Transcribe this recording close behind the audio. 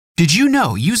Did you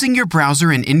know using your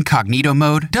browser in incognito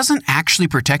mode doesn't actually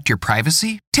protect your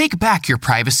privacy? Take back your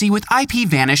privacy with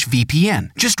IPVanish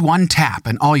VPN. Just one tap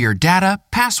and all your data,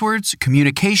 passwords,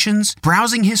 communications,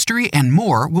 browsing history, and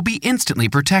more will be instantly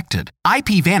protected.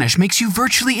 IPVanish makes you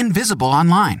virtually invisible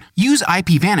online. Use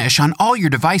IPVanish on all your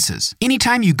devices,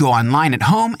 anytime you go online at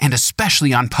home and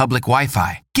especially on public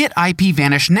Wi-Fi. Get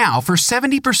IPVanish now for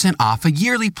 70% off a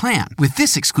yearly plan with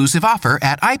this exclusive offer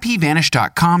at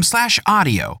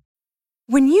ipvanish.com/audio.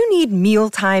 When you need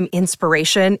mealtime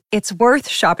inspiration, it's worth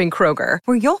shopping Kroger,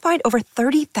 where you'll find over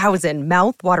 30,000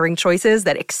 mouth-watering choices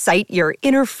that excite your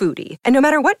inner foodie. And no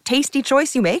matter what tasty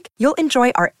choice you make, you'll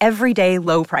enjoy our everyday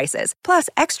low prices, plus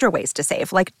extra ways to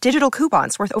save, like digital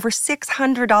coupons worth over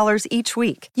 $600 each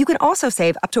week. You can also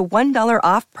save up to $1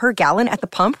 off per gallon at the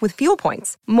pump with fuel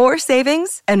points. More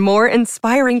savings and more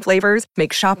inspiring flavors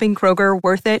make shopping Kroger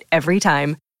worth it every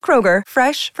time. Kroger,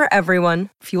 fresh for everyone.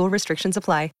 Fuel restrictions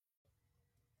apply.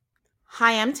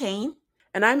 Hi, I'm Tane.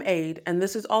 And I'm Aid, and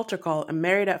this is Altar Call, a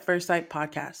Married at First Sight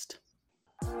podcast.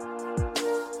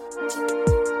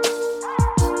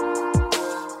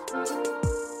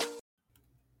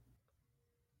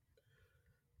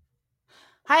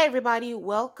 Hi, everybody.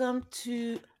 Welcome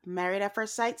to Married at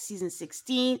First Sight, Season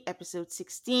 16, Episode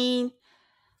 16.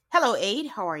 Hello, Aid.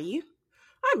 How are you?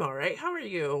 I'm all right. How are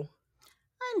you?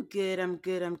 I'm good.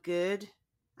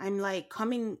 I'm like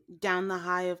coming down the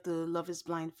high of the Love is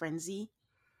Blind frenzy.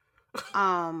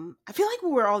 I feel like we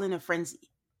were all in a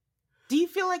frenzy. Do you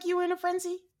feel like you were in a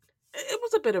frenzy? It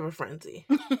was a bit of a frenzy.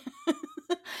 And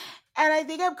I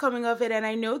think I'm coming off it, and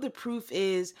I know the proof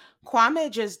is Kwame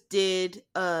just did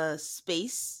a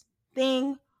space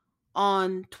thing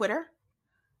on Twitter,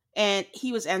 and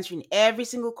he was answering every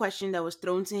single question that was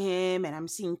thrown to him, and I'm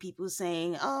seeing people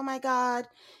saying, oh my God,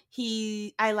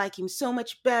 I like him so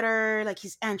much better, like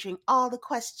he's answering all the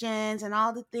questions and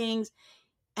all the things,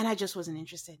 and I just wasn't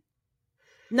interested.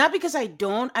 Not because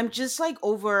I'm just like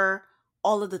over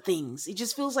all of the things. It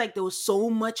just feels like there was so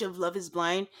much of Love is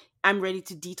Blind. I'm ready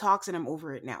to detox and I'm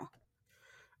over it now.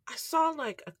 I saw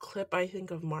like a clip, I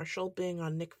think, of Marshall being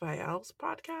on Nick Vial's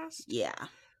podcast. Yeah.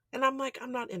 And I'm like,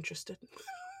 I'm not interested.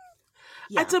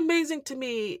 Yeah. It's amazing to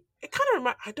me. It kind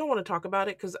of I don't want to talk about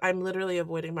it because I'm literally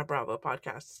avoiding my Bravo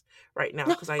podcasts right now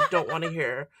because I don't want to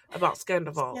hear about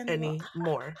Scandival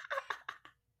anymore.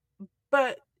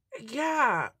 But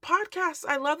yeah, podcasts,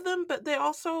 I love them, but they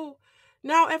also,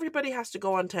 now everybody has to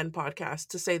go on 10 podcasts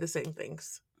to say the same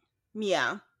things.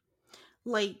 Yeah.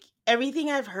 Like,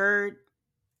 everything I've heard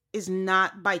is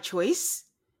not by choice,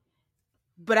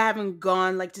 but I haven't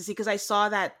gone like to see, because I saw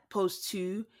that post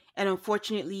too, and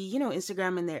unfortunately, you know,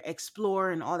 Instagram and their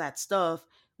Explore and all that stuff,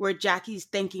 where Jackie's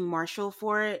thanking Marshall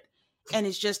for it, and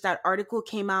it's just that article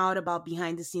came out about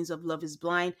behind the scenes of Love is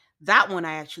Blind. That one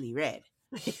I actually read.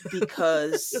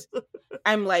 Because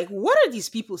I'm like, what are these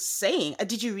people saying?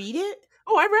 Did you read it?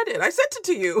 Oh, I read it. I sent it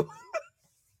to you.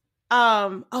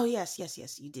 Oh yes,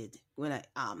 you did. When it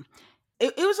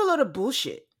was a lot of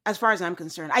bullshit as far as I'm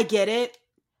concerned. I get it,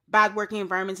 bad working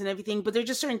environments and everything, but there's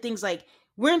just certain things like,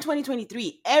 we're in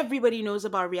 2023. Everybody knows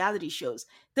about reality shows.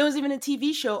 There was even a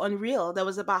TV show, Unreal, that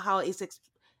was about how it's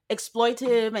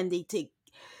exploitive and they take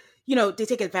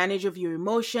advantage of your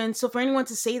emotions. So for anyone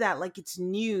to say that like it's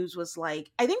news was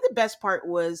like, I think the best part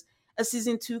was a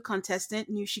season 2 contestant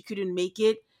knew she couldn't make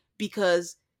it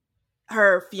because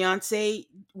her fiance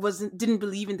didn't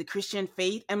believe in the Christian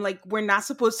faith. I'm like, we're not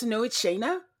supposed to know it's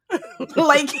Shayna?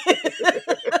 like,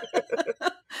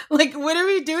 like, what are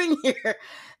we doing here?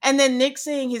 And then Nick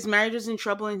saying his marriage was in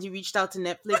trouble and he reached out to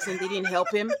Netflix and they didn't help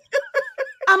him.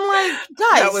 I'm like,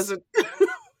 guys.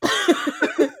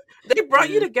 They brought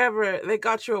you together. They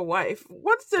got you a wife.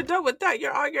 Once they're done with that,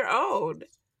 you're on your own.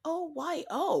 Oh, why?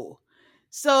 Oh.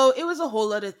 So it was a whole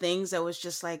lot of things that was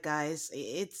just like, guys,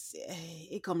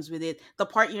 it comes with it. The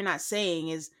part you're not saying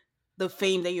is the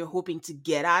fame that you're hoping to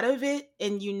get out of it.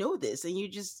 And you know this, and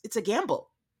it's a gamble.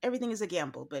 Everything is a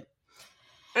gamble, but.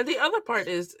 And the other part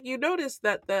is, you notice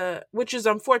that which is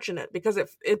unfortunate, because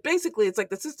it basically, it's like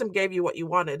the system gave you what you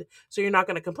wanted, so you're not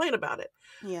going to complain about it.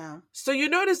 Yeah. So you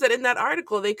notice that in that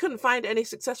article, they couldn't find any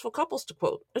successful couples to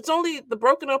quote. It's only the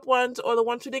broken up ones or the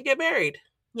ones who didn't get married.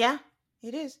 Yeah,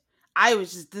 it is.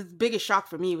 The biggest shock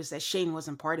for me was that Shane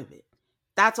wasn't part of it.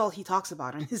 That's all he talks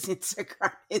about on his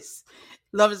Instagram is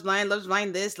Love is Blind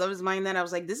this, Love is Blind that. I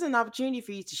was like, this is an opportunity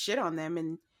for you to shit on them,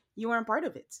 and you weren't part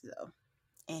of it. So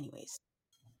anyways.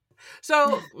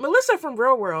 So Melissa from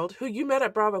Real World, who you met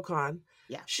at BravoCon,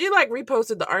 Yeah. She like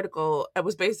reposted the article. It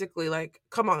was basically like,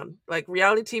 come on, like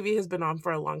reality TV has been on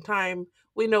for a long time.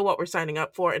 We know what we're signing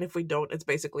up for, and if we don't, it's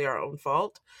basically our own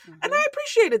fault. And I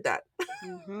appreciated that.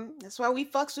 That's why we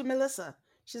fucks with Melissa.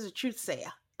 She's a truth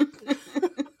sayer.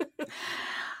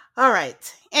 All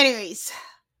right. Anyways,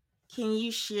 can you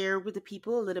share with the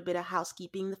people a little bit of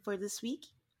housekeeping for this week?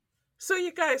 So,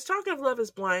 you guys, talking of Love is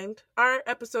Blind, our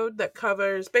episode that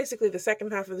covers basically the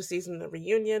second half of the season, the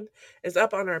reunion, is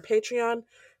up on our Patreon.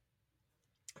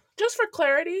 Just for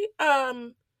clarity,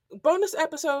 bonus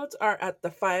episodes are at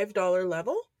the $5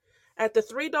 level. At the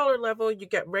 $3 level, you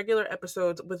get regular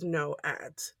episodes with no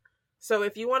ads. So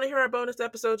if you want to hear our bonus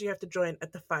episodes, you have to join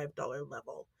at the $5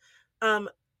 level.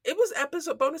 It was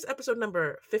bonus episode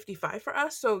number 55 for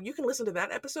us, so you can listen to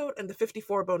that episode and the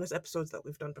 54 bonus episodes that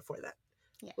we've done before that.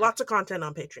 Yeah. Lots of content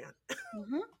on Patreon.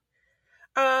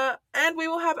 And we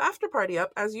will have After Party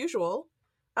up, as usual,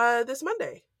 this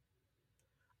Monday.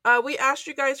 We asked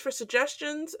you guys for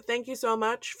suggestions. Thank you so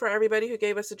much for everybody who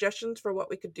gave us suggestions for what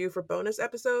we could do for bonus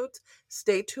episodes.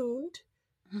 Stay tuned.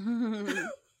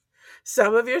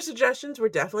 Some of your suggestions we're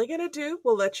definitely going to do.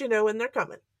 We'll let you know when they're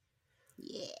coming.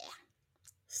 Yeah.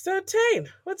 So, Tane,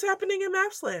 what's happening in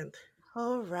MAFS land?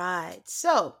 All right.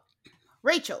 So,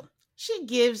 Rachel, she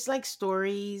gives like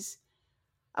stories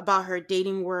about her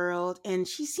dating world, and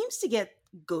she seems to get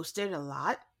ghosted a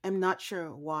lot. I'm not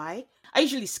sure why. I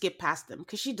usually skip past them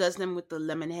because she does them with the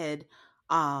Lemonhead,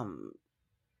 I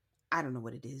don't know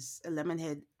what it is, a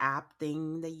Lemonhead app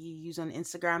thing that you use on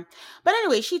Instagram. But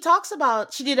anyway, she talks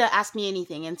about, she did a Ask Me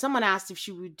Anything, and someone asked if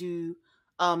she would do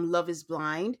Love is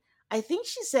Blind. I think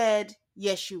she said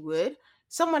yes, she would.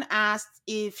 Someone asked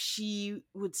if she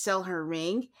would sell her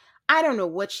ring. I don't know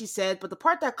what she said, but the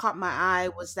part that caught my eye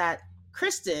was that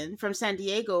Kristen from San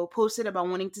Diego posted about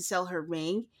wanting to sell her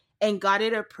ring and got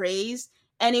it appraised,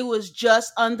 and it was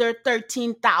just under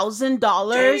 $13,000.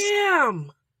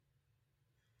 Damn!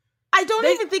 I don't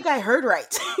even think I heard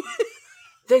right.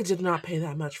 They did not pay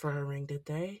that much for her ring, did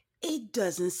they? It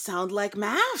doesn't sound like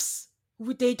MAFS.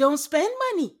 They don't spend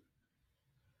money.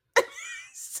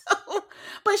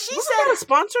 But she Wasn't said that a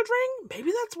sponsored ring?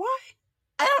 Maybe that's why.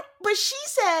 But she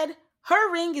said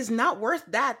her ring is not worth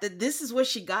that this is what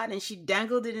she got, and she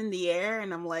dangled it in the air,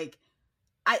 and I'm like,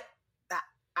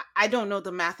 I don't know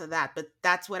the math of that, but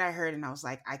that's what I heard, and I was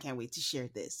like, I can't wait to share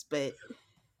this. But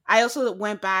I also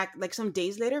went back, like some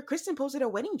days later, Kristen posted a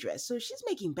wedding dress, so she's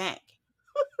making bank.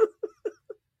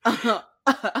 But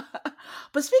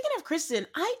speaking of Kristen,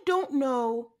 I don't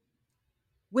know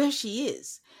where she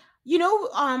is. You know,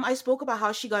 I spoke about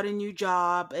how she got a new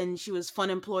job and she was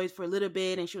fun employed for a little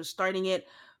bit and she was starting it.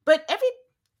 But every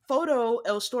photo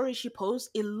or story she posts,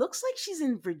 it looks like she's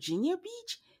in Virginia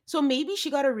Beach. So maybe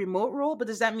she got a remote role, but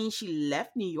does that mean she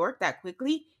left New York that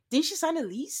quickly? Didn't she sign a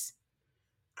lease?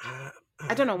 I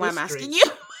don't know why I'm asking you.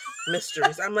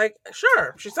 Mysteries. I'm like,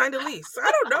 sure, she signed a lease.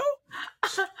 I don't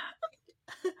know.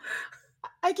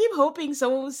 I keep hoping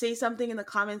someone will say something in the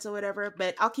comments or whatever,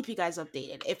 but I'll keep you guys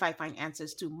updated if I find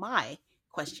answers to my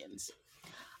questions.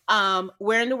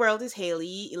 Where in the world is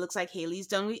Haley? It looks like Haley's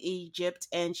done with Egypt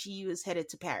and she was headed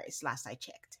to Paris last I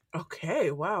checked.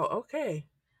 Okay, wow, okay.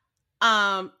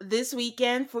 This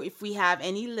weekend, if we have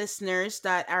any listeners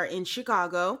that are in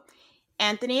Chicago,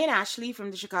 Anthony and Ashley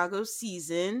from the Chicago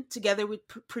season, together with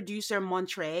producer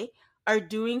Montre, are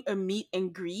doing a meet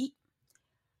and greet.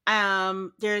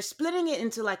 They're splitting it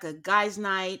into like a guys'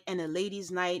 night and a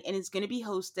ladies' night, and it's going to be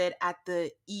hosted at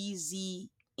the EZ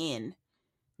Inn.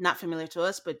 Not familiar to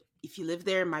us, but if you live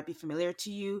there, it might be familiar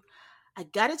to you. I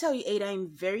gotta tell you, Ada, I'm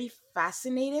very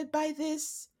fascinated by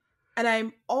this, and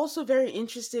I'm also very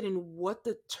interested in what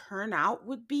the turnout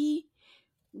would be.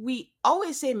 We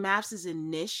always say MAFS is a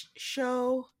niche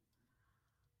show.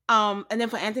 And then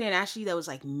for Anthony and Ashley, that was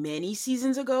like many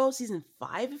seasons ago, season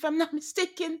 5, if I'm not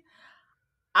mistaken.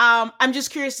 I'm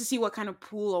just curious to see what kind of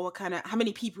pool or how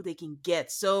many people they can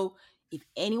get. So if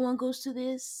anyone goes to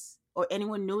this or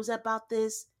anyone knows about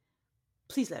this,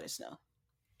 please let us know.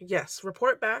 Yes,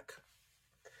 report back.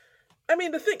 I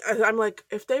mean, the thing, I'm like,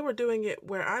 if they were doing it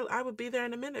where I would be there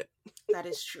in a minute. That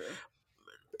is true.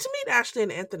 To meet Ashley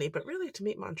and Anthony, but really to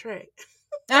meet Montre.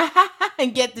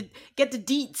 And get the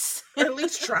deets. Or at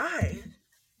least try.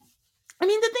 I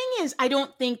mean, the thing is, I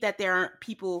don't think that there aren't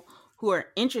people who are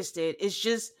interested. It's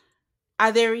just,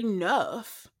 are there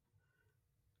enough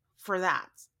for that?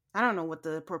 I don't know what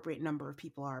the appropriate number of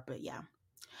people are, but yeah.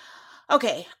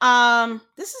 Okay,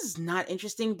 this is not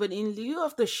interesting, but in lieu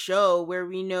of the show where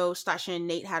we know Stasha and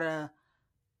Nate had a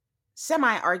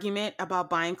semi-argument about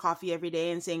buying coffee every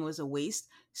day and saying it was a waste,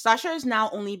 Stasha is now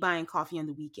only buying coffee on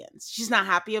the weekends. She's not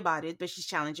happy about it, but she's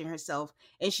challenging herself,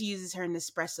 and she uses her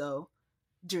Nespresso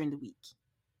during the week.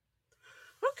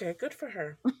 Okay, good for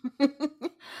her.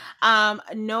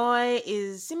 Noi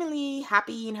is seemingly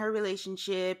happy in her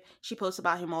relationship. She posts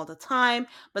about him all the time,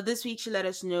 but this week she let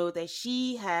us know that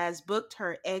she has booked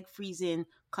her egg freezing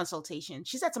consultation.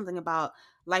 She said something about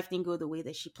life didn't go the way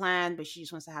that she planned, but she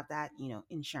just wants to have that,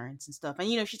 insurance and stuff.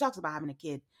 And she talks about having a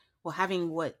kid. Well, having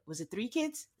what was it, 3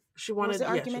 kids? She wanted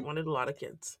a lot of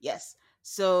kids. Yes.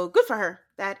 So good for her.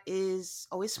 That is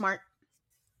always smart.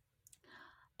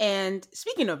 And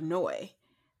speaking of Noi,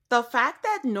 the fact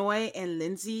that Noi and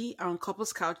Lindsay are on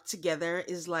couples couch together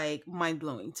is like mind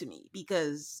blowing to me,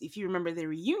 because if you remember their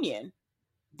reunion,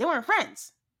 they weren't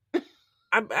friends.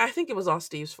 I think it was all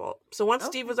Steve's fault. So once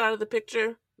Steve was out of the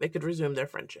picture, they could resume their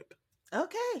friendship.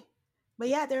 Okay. But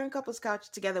yeah, they're on couples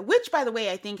couch together, which, by the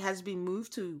way, I think has been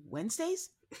moved to Wednesdays.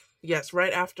 Yes,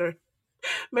 right after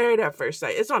Married at First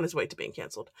Sight. It's on its way to being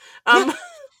canceled.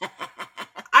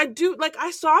 I do,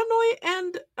 I saw Noi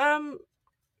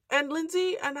and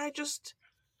Lindsay, and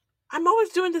I'm always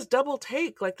doing this double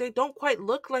take. Like, they don't quite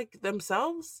look like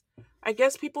themselves. I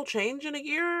guess people change in a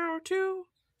year or two.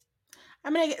 I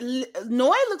mean,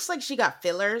 Noi looks like she got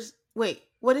fillers. Wait,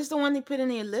 what is the one they put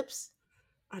in your lips?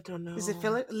 I don't know. Is it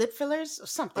lip fillers or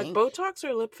something? Like Botox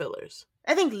or lip fillers?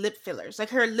 I think lip fillers. Like,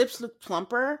 her lips look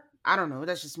plumper. I don't know.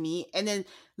 That's just me. And then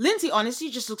Lindsay, honestly,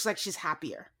 just looks like she's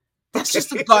happier. That's just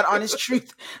the God honest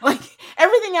truth. Like,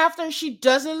 everything after, she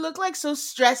doesn't look like so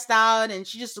stressed out, and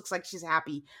she just looks like she's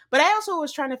happy. But I also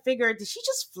was trying to figure, did she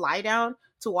just fly down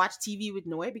to watch TV with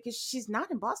Noi? Because she's not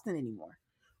in Boston anymore.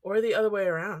 Or the other way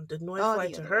around. Did Noi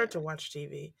fly to her to watch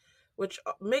TV? Which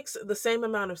makes the same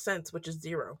amount of sense, which is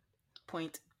 0.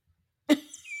 Point.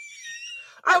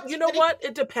 You know what?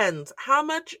 It depends. How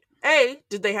much, A,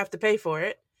 did they have to pay for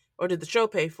it? Or did the show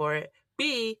pay for it?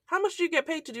 B, how much do you get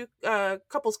paid to do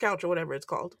couples couch or whatever it's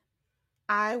called?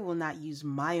 I will not use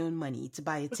my own money to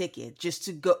buy a ticket just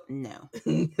to go. No. But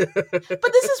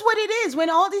this is what it is. When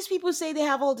all these people say they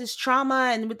have all this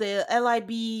trauma, and with the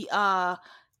LIB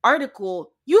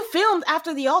article, you filmed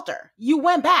after the altar. You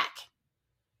went back.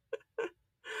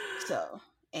 So,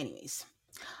 anyways.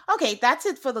 Okay, that's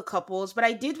it for the couples. But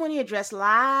I did want to address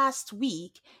last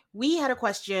week, we had a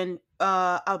question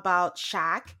about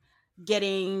Shaq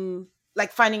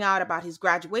finding out about his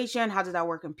graduation. How did that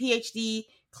work in PhD?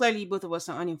 Clearly, both of us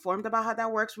are uninformed about how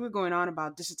that works. We were going on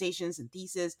about dissertations and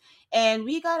thesis. And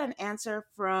we got an answer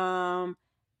from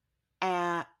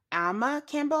Amma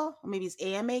Campbell, or maybe it's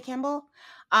AMA Campbell.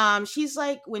 She's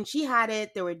like, when she had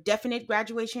it, there were definite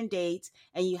graduation dates,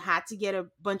 and you had to get a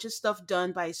bunch of stuff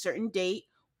done by a certain date,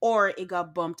 or it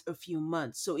got bumped a few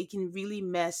months. So it can really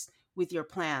mess with your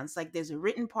plans. Like, there's a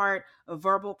written part, a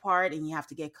verbal part, and you have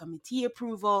to get committee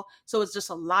approval. So it's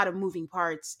just a lot of moving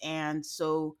parts. And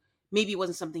so maybe it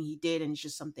wasn't something he did, and it's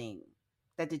just something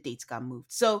that the dates got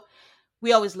moved. So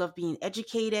we always love being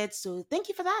educated. So thank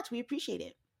you for that. We appreciate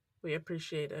it. We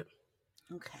appreciate it.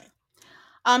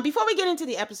 Okay. Before we get into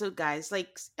the episode, guys,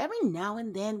 like, every now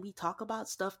and then we talk about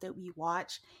stuff that we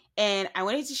watch, and I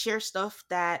wanted to share stuff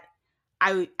that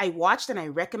I watched and I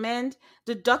recommend.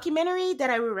 The documentary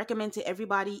that I would recommend to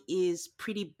everybody is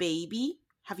Pretty Baby.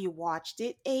 Have you watched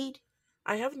it, Aid?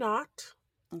 I have not.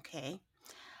 Okay.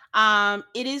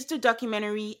 It is the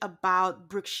documentary about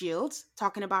Brooke Shields,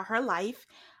 talking about her life.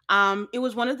 It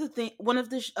was one of the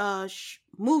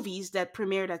movies that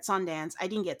premiered at Sundance. I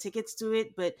didn't get tickets to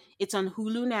it, but it's on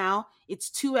Hulu now.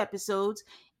 It's 2 episodes.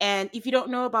 And if you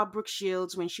don't know about Brooke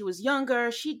Shields, when she was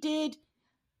younger, she did,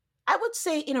 I would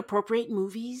say, inappropriate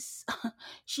movies.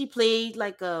 She played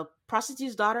like a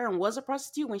prostitute's daughter and was a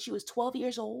prostitute when she was 12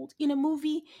 years old in a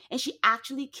movie. And she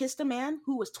actually kissed a man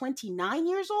who was 29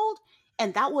 years old.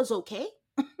 And that was okay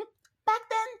back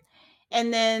then.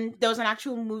 And then there was an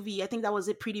actual movie, I think that was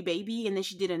it, Pretty Baby. And then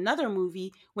she did another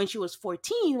movie when she was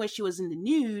 14, where she was in the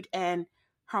nude, and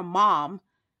her mom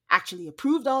actually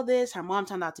approved all this. Her mom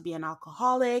turned out to be an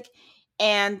alcoholic.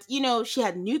 And, she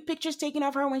had nude pictures taken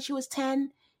of her when she was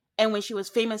 10. And when she was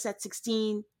famous at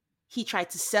 16, he tried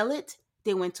to sell it.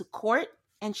 They went to court,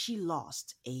 and she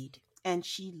lost, Aid. And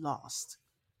she lost.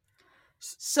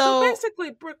 So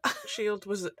basically, Brooke Shields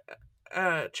was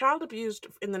child abused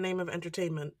in the name of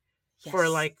entertainment. Yes. For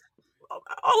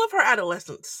all of her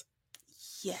adolescence.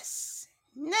 Yes.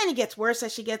 And then it gets worse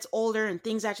as she gets older and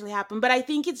things actually happen. But I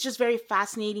think it's just very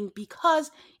fascinating because,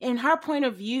 in her point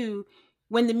of view,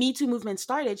 when the Me Too movement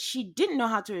started, she didn't know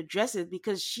how to address it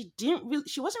because she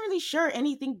wasn't really sure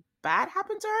anything bad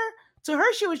happened to her. To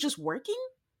her, she was just working.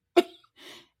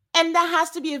 And that has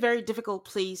to be a very difficult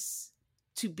place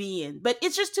to be in. But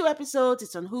it's just 2 episodes.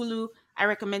 It's on Hulu. I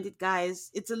recommend it,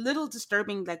 guys. It's a little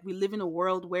disturbing. Like, we live in a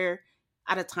world where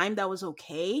at a time that was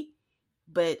okay.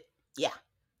 But yeah.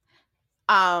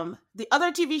 The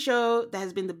other TV show that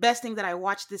has been the best thing that I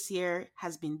watched this year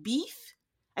has been Beef.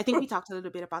 I think we talked a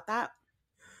little bit about that.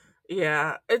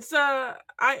 Yeah, it's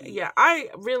I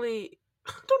really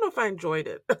don't know if I enjoyed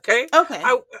it. Okay. Okay.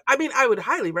 I mean, I would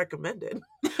highly recommend it,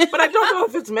 but I don't know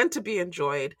if it's meant to be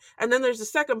enjoyed. And then there's the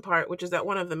second part, which is that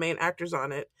one of the main actors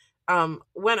on it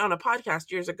went on a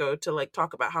podcast years ago to like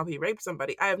talk about how he raped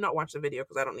somebody. I have not watched the video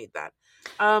because I don't need that.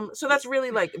 So that's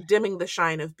really like dimming the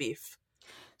shine of Beef.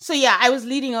 So yeah, I was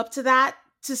leading up to that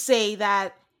to say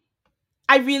that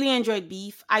I really enjoyed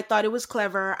Beef. I thought it was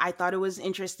clever. I thought it was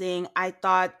interesting. I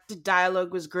thought the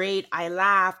dialogue was great. I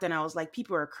laughed and I was like,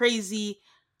 people are crazy.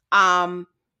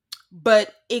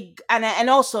 But and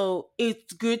also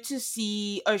it's good to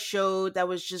see a show that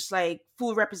was just like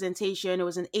full representation. It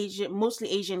was an mostly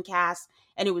Asian cast,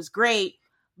 and it was great.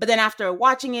 But then after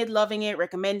watching it, loving it,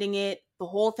 recommending it, the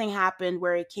whole thing happened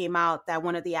where it came out that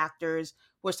one of the actors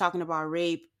was talking about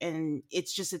rape, and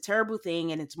it's just a terrible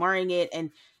thing, and it's marring it,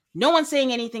 and no one's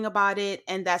saying anything about it,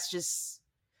 and that's just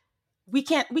we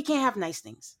can't have nice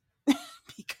things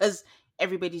because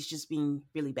everybody's just being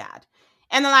really bad.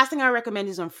 And the last thing I recommend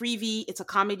is on Freevee. It's a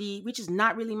comedy, which is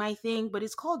not really my thing, but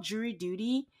it's called Jury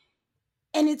Duty.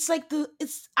 And it's like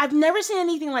I've never seen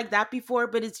anything like that before,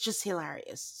 but it's just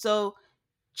hilarious. So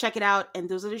check it out. And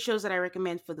those are the shows that I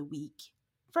recommend for the week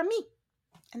from me.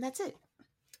 And that's it.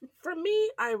 For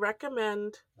me, I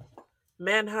recommend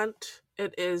Manhunt.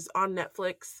 It is on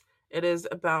Netflix. It is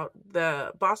about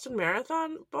the Boston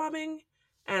Marathon bombing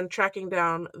and tracking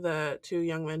down the 2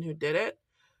 young men who did it.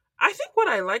 I think what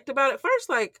I liked about it first,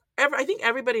 like, I think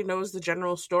everybody knows the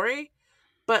general story,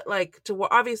 but like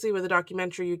obviously with a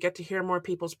documentary, you get to hear more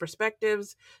people's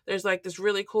perspectives. There's like this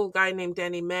really cool guy named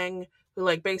Danny Meng who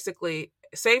like basically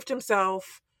saved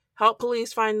himself, helped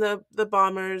police find the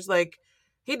bombers. Like,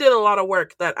 he did a lot of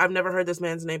work that I've never heard this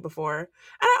man's name before. And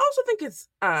I also think it's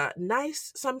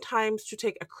nice sometimes to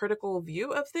take a critical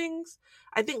view of things.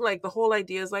 I think like the whole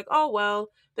idea is like, oh, well,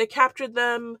 they captured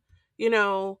them, you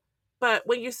know. But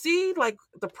when you see like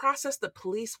the process that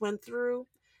police went through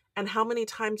and how many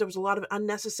times there was a lot of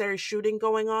unnecessary shooting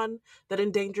going on that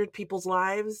endangered people's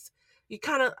lives, you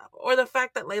kind of, or the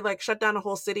fact that they like shut down a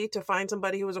whole city to find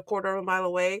somebody who was a quarter of a mile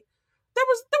away, there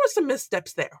was some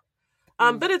missteps there.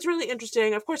 But it's really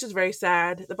interesting. Of course, it's very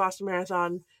sad. The Boston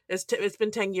Marathon it's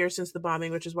been 10 years since the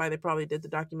bombing, which is why they probably did the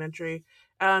documentary.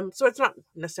 So it's not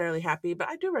necessarily happy, but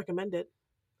I do recommend it.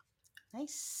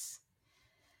 Nice.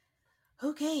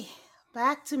 Okay.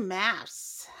 Back to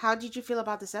MAFS. How did you feel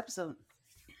about this episode?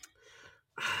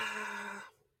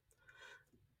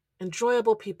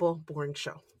 Enjoyable people, boring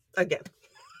show. Again.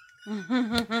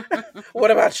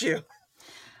 What about you?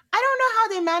 I don't know how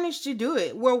they managed to do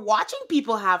it. We're watching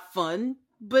people have fun,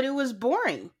 but it was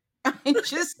boring. I mean,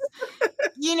 just,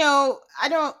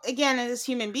 again, as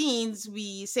human beings,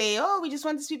 we say, oh, we just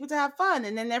want these people to have fun.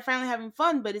 And then they're finally having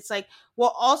fun. But it's like,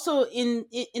 well, also in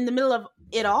the middle of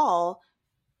it all,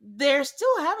 they're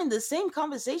still having the same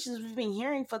conversations we've been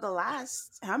hearing for the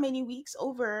last how many weeks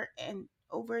over and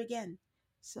over again.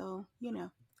 So,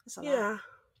 it's a lot.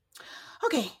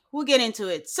 Okay, we'll get into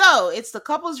it. So it's the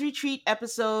couples retreat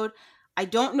episode. I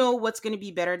don't know what's going to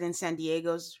be better than San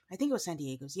Diego's. I think it was San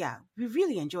Diego's. Yeah, we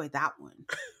really enjoyed that one.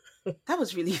 That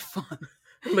was really fun.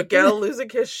 Miguel losing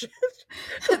his shit.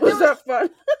 Was that fun?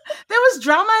 There was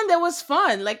drama and there was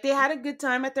fun. Like, they had a good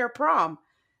time at their prom.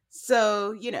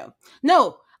 So,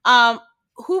 No,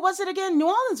 who was it again? New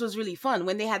Orleans was really fun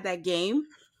when they had that game.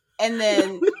 And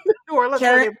then New Orleans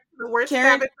Karen, the worst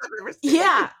Karen, I've ever seen.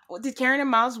 Yeah. Did Karen and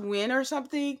Miles win or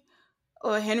something?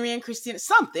 Or Henry and Christina,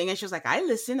 something. And she was like, I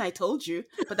listened, I told you.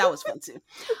 But that was fun too.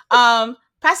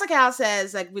 Pascal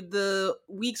says, like, with the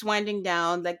weeks winding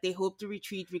down, like, they hope the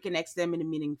retreat reconnects them in a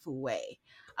meaningful way.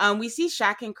 We see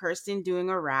Shaq and Kirsten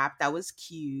doing a rap. That was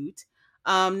cute.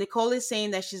 Nicole is saying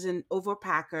that she's an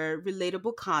overpacker,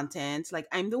 relatable content. Like,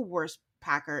 I'm the worst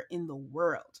packer in the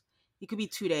world. It could be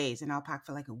 2 days and I'll pack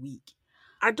for like a week.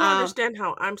 I don't understand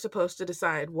how I'm supposed to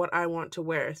decide what I want to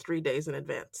wear 3 days in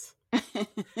advance.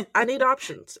 I need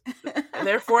options. And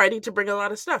therefore, I need to bring a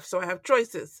lot of stuff, so I have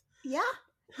choices. Yeah.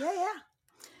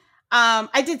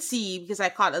 I did see, because I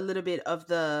caught a little bit of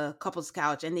the couples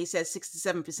couch, and they said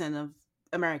 67% of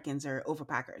Americans are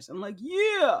overpackers. I'm like,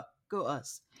 yeah, go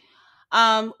us.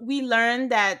 We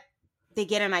learned that they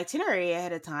get an itinerary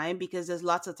ahead of time because there's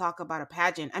lots of talk about a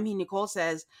pageant. I mean, Nicole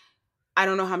says, I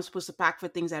don't know how I'm supposed to pack for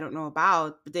things I don't know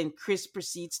about. But then Chris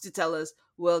proceeds to tell us,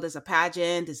 well, there's a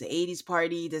pageant, there's an 80s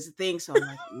party, there's a thing. So I'm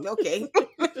like, okay.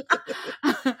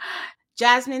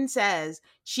 Jasmine says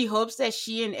she hopes that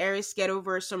she and Eris get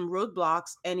over some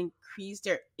roadblocks and increase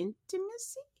their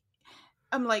intimacy.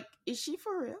 I'm like, is she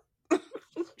for real?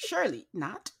 Surely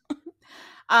not.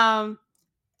 Um,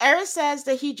 Eris says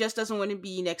that he just doesn't want to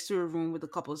be next to a room with the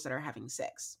couples that are having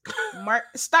sex. Mark,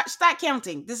 start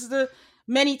counting. This is the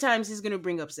many times he's going to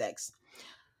bring up sex.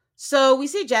 So we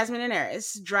see Jasmine and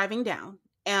Eris driving down.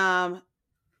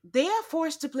 They are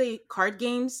forced to play card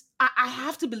games. I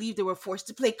have to believe they were forced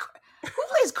to play. Who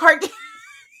plays card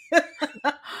games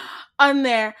on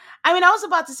there? I mean, I was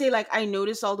about to say, like, I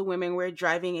noticed all the women were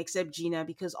driving except Gina,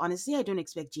 because honestly, I don't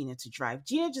expect Gina to drive.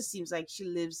 Gina just seems like she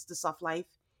lives the soft life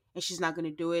and she's not going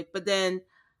to do it. But then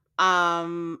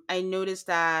I noticed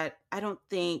that I don't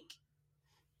think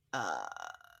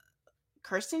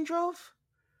Kirsten drove.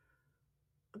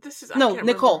 No,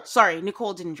 Nicole. Remember. Sorry,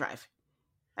 Nicole didn't drive.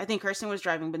 I think Kirsten was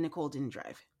driving, but Nicole didn't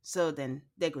drive. So then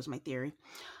there goes my theory.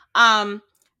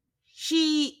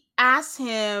 She asked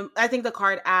him, I think the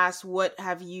card asked, what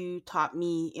have you taught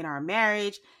me in our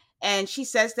marriage? And she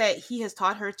says that he has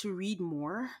taught her to read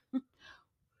more.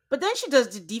 But then she does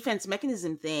the defense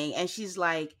mechanism thing, and she's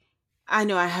like, I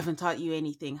know I haven't taught you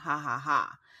anything, ha ha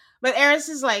ha. But Eris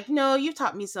is like, no, you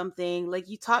taught me something. Like,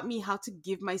 you taught me how to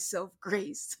give myself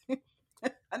grace.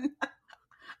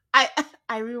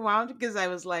 I rewound because I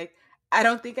was like, I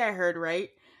don't think I heard right.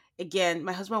 Again,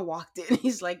 my husband walked in.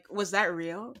 He's like, was that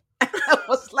real? I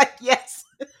was like, yes.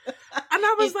 And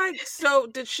I was like, so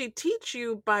did she teach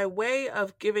you by way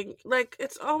of giving, like,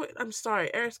 it's always, I'm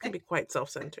sorry, Eris can be quite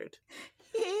self-centered.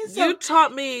 You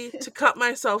taught me to cut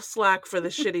myself slack for the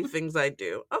shitty things I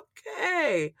do.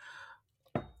 Okay.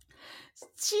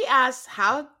 She asked,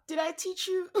 how did I teach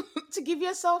you to give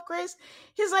yourself grace?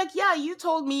 He's like, yeah, you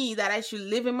told me that I should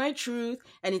live in my truth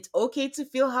and it's okay to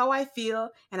feel how I feel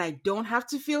and I don't have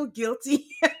to feel guilty.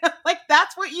 Like,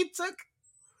 that's what you took.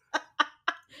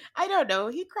 I don't know.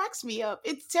 He cracks me up.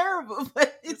 It's terrible,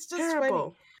 but it's just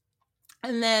terrible.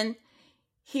 Funny. And then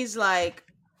he's like,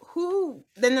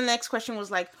 then the next question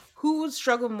was like, who would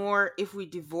struggle more if we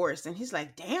divorced? And he's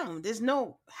like, damn, there's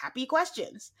no happy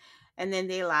questions. And then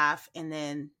they laugh, and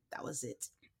then that was it.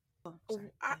 Oh,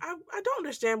 I don't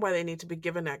understand why they need to be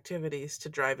given activities to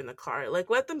drive in the car. Like,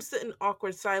 let them sit in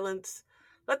awkward silence.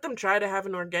 Let them try to have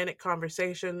an organic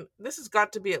conversation. This has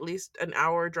got to be at least an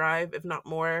hour drive, if not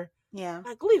more. Yeah.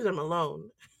 Like, leave them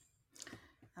alone.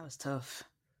 That was tough.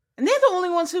 And they're the only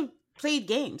ones who played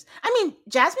games. I mean,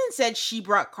 Jasmine said she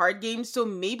brought card games, so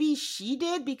maybe she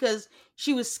did because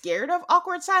she was scared of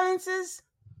awkward silences.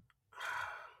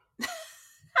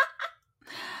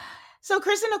 So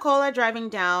Chris and Nicole are driving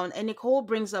down, and Nicole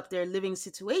brings up their living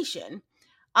situation.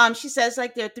 She says,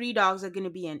 like, their 3 dogs are going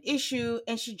to be an issue,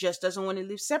 and she just doesn't want to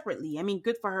live separately. I mean,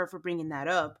 good for her for bringing that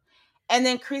up. And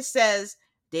then Chris says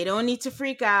they don't need to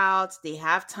freak out. They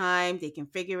have time. They can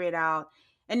figure it out.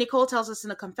 And Nicole tells us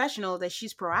in a confessional that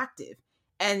she's proactive,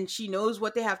 and she knows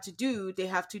what they have to do. They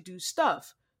have to do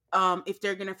stuff if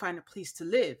they're going to find a place to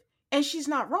live. And she's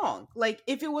not wrong. Like,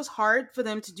 if it was hard for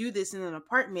them to do this in an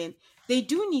apartment, they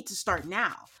do need to start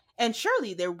now. And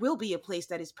surely there will be a place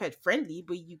that is pet friendly,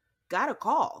 but you gotta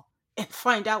call and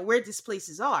find out where these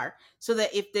places are so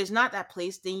that if there's not that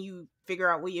place, then you figure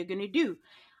out what you're gonna do.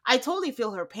 I totally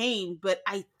feel her pain, but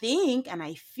I think and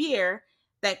I fear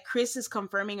that Chris is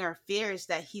confirming our fears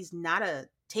that he's not a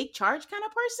take charge kind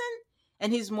of person.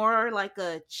 And he's more like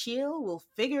a chill, we'll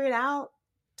figure it out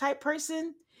type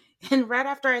person. And right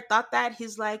after I thought that,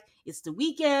 he's like, it's the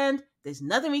weekend. There's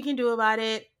nothing we can do about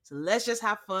it. So let's just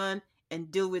have fun and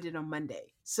deal with it on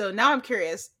Monday. So now I'm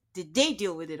curious, did they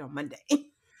deal with it on Monday?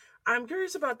 I'm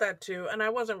curious about that too. And I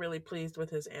wasn't really pleased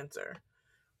with his answer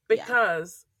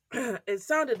because it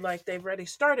sounded like they've already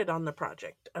started on the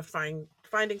project of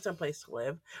finding some place to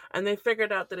live. And they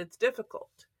figured out that it's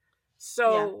difficult.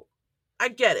 So I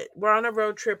get it. We're on a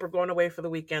road trip. We're going away for the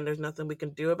weekend. There's nothing we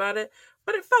can do about it.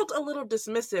 But it felt a little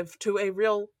dismissive to a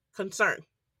real concern.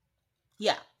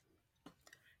 Yeah.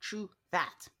 True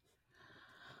that.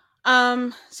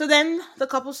 So then the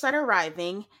couple start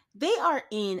arriving. They are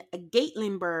in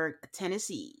Gatlinburg,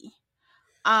 Tennessee.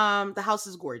 The house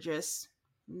is gorgeous.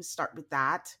 Let me start with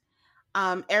that.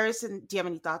 Arison, do you have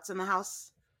any thoughts on the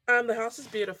house? The house is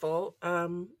beautiful. I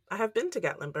have been to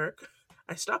Gatlinburg.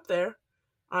 I stopped there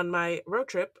on my road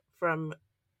trip from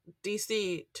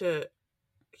DC to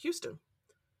Houston.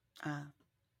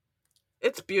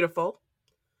 It's beautiful.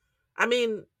 I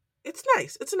mean, it's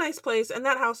nice. It's a nice place. And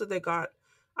that house that they got,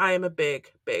 I am a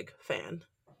big, big fan.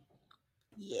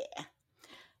 Yeah.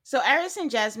 So Aris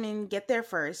and Jasmine get there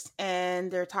first,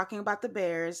 and they're talking about the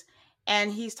bears,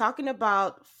 and he's talking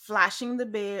about flashing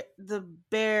the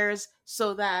bears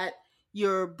so that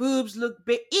your boobs look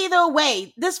big. Either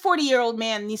way, this 40-year-old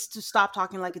man needs to stop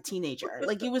talking like a teenager.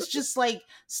 Like, it was just like,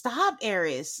 stop,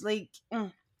 Aris. Like,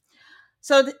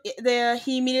 so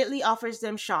he immediately offers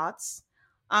them shots.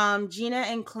 Gina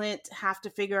and Clint have to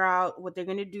figure out what they're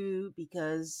gonna do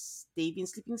because they've been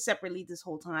sleeping separately this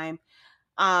whole time.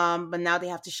 But now they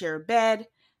have to share a bed.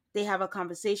 They have a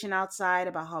conversation outside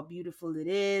about how beautiful it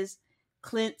is.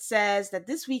 Clint says that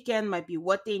this weekend might be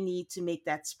what they need to make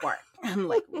that spark. I'm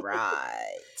like,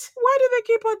 right. Why do they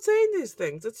keep on saying these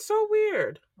things? It's so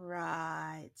weird.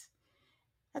 Right.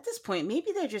 At this point,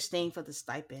 maybe they're just staying for the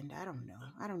stipend. I don't know.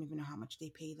 I don't even know how much they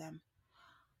pay them.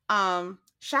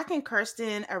 Shaq and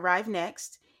Kirsten arrive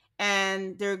next,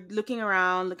 and they're looking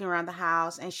around the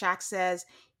house, and Shaq says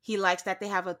he likes that they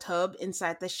have a tub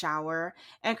inside the shower,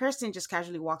 and Kirsten just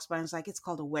casually walks by and is like, it's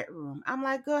called a wet room. I'm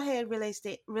like, go ahead, real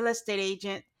estate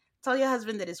agent. Tell your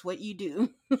husband that it's what you do.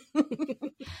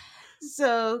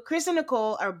 So Chris and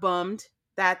Nicole are bummed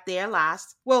that they're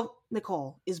last. Well,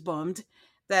 Nicole is bummed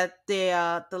that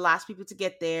they're the last people to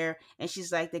get there, and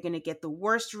she's like, they're gonna get the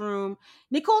worst room.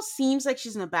 Nicole seems like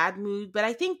she's in a bad mood, but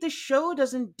I think the show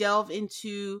doesn't delve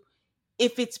into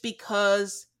if it's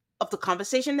because of the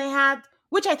conversation they had,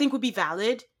 which I think would be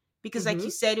valid because, like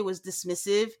you said, it was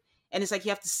dismissive, and it's like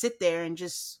you have to sit there and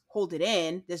just hold it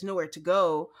in. There's nowhere to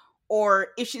go. Or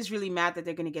if she's really mad that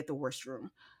they're gonna get the worst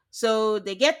room. So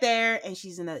they get there, and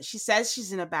she says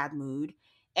she's in a bad mood,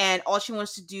 and all she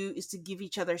wants to do is to give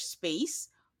each other space,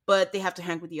 but they have to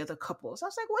hang with the other couples. I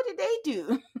was like, what did they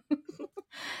do?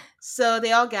 So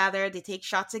they all gather, they take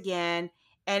shots again,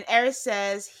 and Eris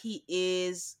says he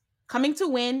is coming to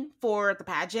win for the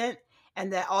pageant,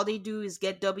 and that all they do is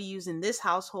get W's in this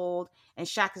household. And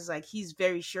Shaq is like, he's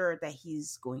very sure that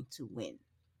he's going to win.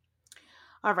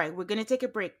 All right, we're going to take a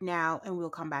break now, and we'll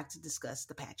come back to discuss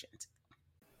the pageant.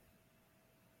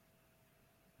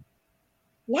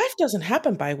 Life doesn't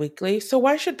happen bi-weekly, so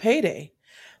why should payday?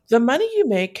 The money you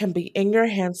make can be in your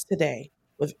hands today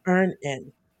with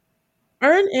EarnIn.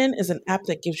 EarnIn is an app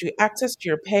that gives you access to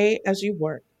your pay as you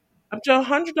work, up to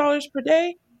 $100 per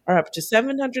day or up to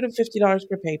 $750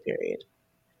 per pay period.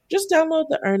 Just download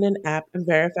the EarnIn app and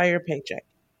verify your paycheck.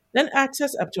 Then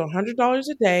access up to $100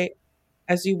 a day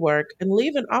as you work and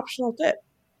leave an optional tip.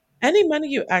 Any money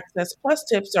you access plus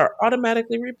tips are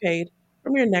automatically repaid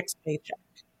from your next paycheck.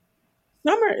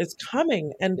 Summer is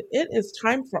coming, and it is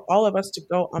time for all of us to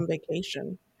go on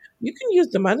vacation. You can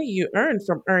use the money you earn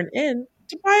from EarnIn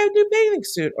to buy a new bathing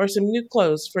suit or some new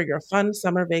clothes for your fun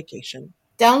summer vacation.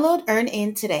 Download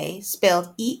EarnIn today,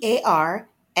 spelled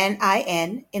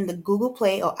EARNIN, in the Google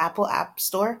Play or Apple App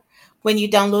Store. When you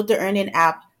download the EarnIn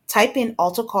app, type in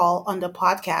Altar Call under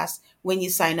podcast. When you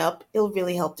sign up, it'll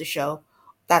really help the show.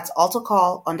 That's Altar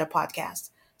Call under podcast.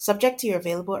 Subject to your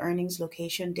available earnings,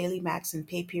 location, daily max, and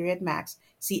pay period max.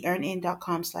 See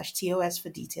earnin.com/TOS for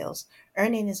details.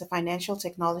 EarnIn is a financial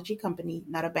technology company,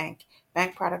 not a bank.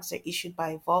 Bank products are issued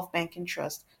by Evolve Bank and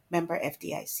Trust, member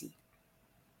FDIC.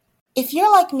 If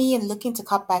you're like me and looking to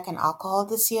cut back on alcohol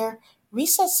this year,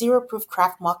 Recess Zero Proof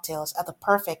Craft Mocktails are the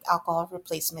perfect alcohol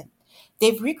replacement.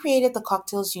 They've recreated the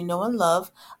cocktails you know and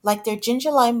love, like their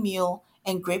Ginger Lime Mule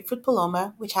and Grapefruit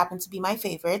Paloma, which happen to be my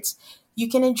favorites. You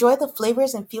can enjoy the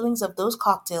flavors and feelings of those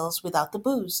cocktails without the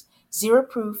booze. Zero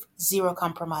proof, zero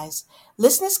compromise.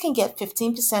 Listeners can get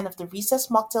 15% of the Recess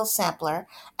Mocktail Sampler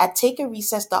at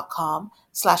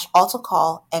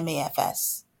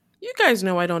takearecess.com/altarcallmafs. You guys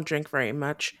know I don't drink very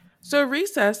much, so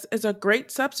Recess is a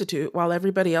great substitute while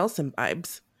everybody else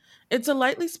imbibes. It's a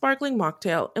lightly sparkling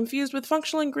mocktail infused with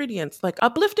functional ingredients like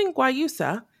uplifting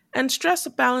guayusa and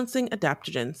stress-balancing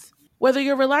adaptogens. Whether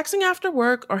you're relaxing after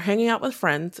work or hanging out with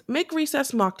friends, make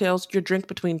Recess mocktails your drink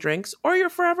between drinks or your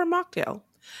forever mocktail.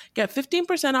 Get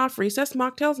 15% off Recess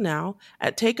mocktails now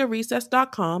at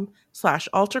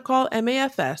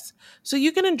takearecess.com/altarcallmafs so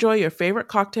you can enjoy your favorite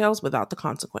cocktails without the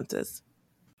consequences.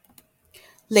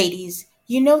 Ladies,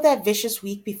 you know that vicious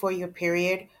week before your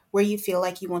period where you feel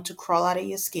like you want to crawl out of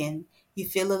your skin, you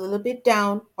feel a little bit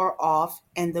down or off,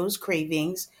 and those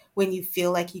cravings when you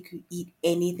feel like you could eat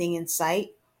anything in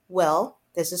sight? Well,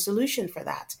 there's a solution for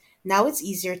that. Now it's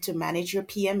easier to manage your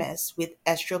PMS with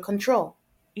Estrel Control.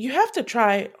 You have to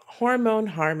try Hormone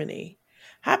Harmony.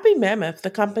 Happy Mammoth, the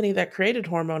company that created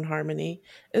Hormone Harmony,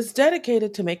 is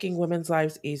dedicated to making women's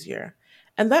lives easier.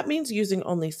 And that means using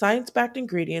only science-backed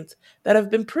ingredients that have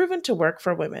been proven to work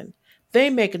for women. They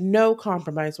make no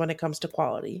compromise when it comes to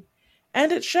quality.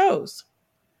 And it shows.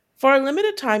 For a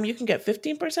limited time, you can get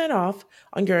 15% off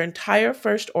on your entire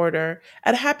first order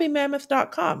at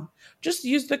happymammoth.com. Just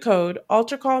use the code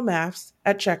AltarCallMAFS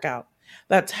at checkout.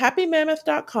 That's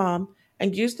happymammoth.com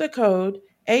and use the code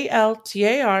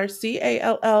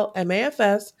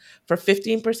ALTARCALLMAFS for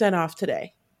 15% off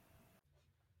today.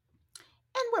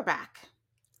 And we're back.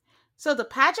 So the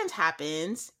pageant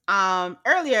happens.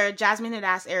 Earlier, Jasmine had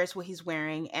asked Eris what he's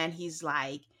wearing, and he's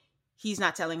like, he's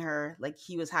not telling her, like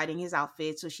he was hiding his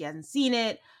outfit, so she hasn't seen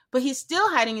it. But he's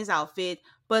still hiding his outfit.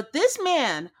 But this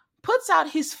man puts out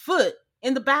his foot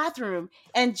in the bathroom,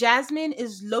 and Jasmine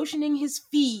is lotioning his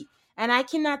feet, and I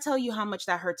cannot tell you how much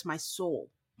that hurts my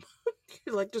soul.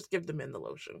 Like, just give the man the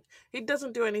lotion. He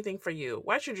doesn't do anything for you.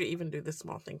 Why should you even do this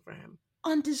small thing for him?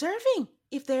 Undeserving,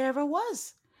 if there ever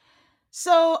was.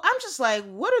 So I'm just like,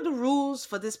 what are the rules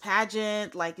for this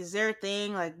pageant? Like, is there a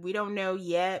thing? Like, we don't know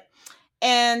yet.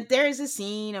 And there is a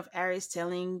scene of Aries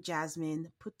telling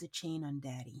Jasmine, put the chain on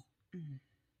daddy.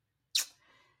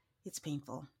 It's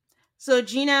painful. So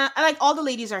Gina, like all the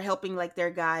ladies are helping like their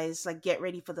guys like get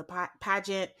ready for the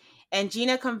pageant. And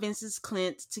Gina convinces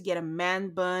Clint to get a man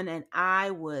bun. And I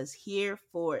was here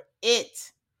for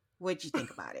it. What'd you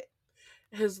think about it?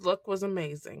 His look was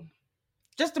amazing.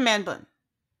 Just a man bun.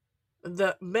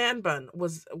 The man bun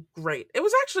was great. It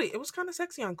was kind of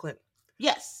sexy on Clint.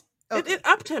 Yes. Okay. It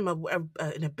upped him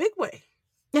in a big way.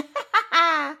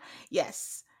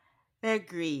 Yes.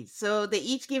 Agreed. So they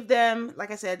each give them, like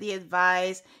I said, the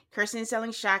advice. Kirsten is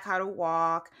telling Shaq how to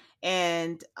walk.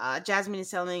 And Jasmine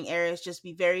is telling Aries just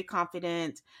be very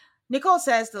confident. Nicole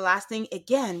says the last thing,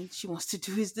 again, she wants to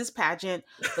do is this pageant.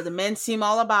 But the men seem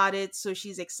all about it. So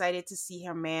she's excited to see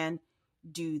her man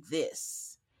do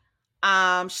this.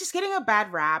 She's getting a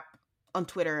bad rap on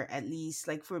Twitter, at least,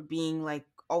 like for being like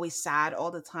always sad all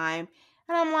the time.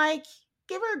 And I'm like,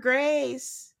 give her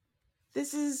grace.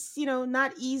 This is,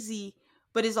 not easy,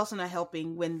 but it's also not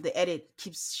helping when the edit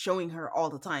keeps showing her all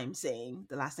the time saying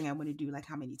the last thing I want to do, like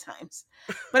how many times.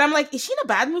 But I'm like, is she in a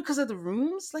bad mood because of the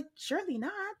rooms? Like, surely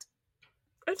not.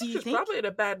 I think she's probably in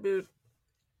a bad mood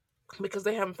because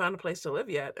they haven't found a place to live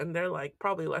yet. And they're like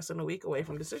probably less than a week away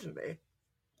from decision day.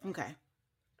 Okay.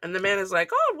 And the man is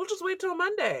like, oh, we'll just wait till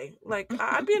Monday. Like,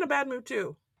 I'd be in a bad mood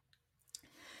too.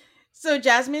 So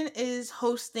Jasmine is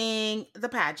hosting the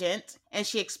pageant, and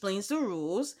she explains the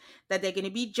rules that they're going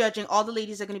to be judging. All the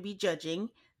ladies are going to be judging.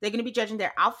 They're going to be judging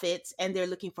their outfits, and they're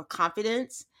looking for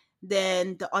confidence.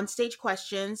 Then the onstage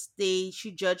questions, they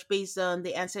should judge based on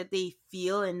the answer they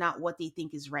feel and not what they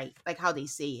think is right, like how they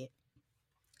say it.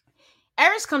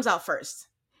 Aries comes out first.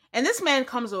 And this man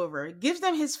comes over, gives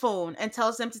them his phone, and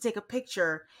tells them to take a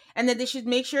picture. And that they should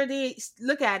make sure they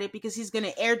look at it because he's going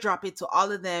to airdrop it to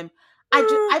all of them.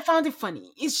 I found it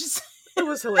funny. It's just... It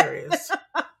was hilarious.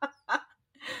 I'm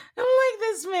like,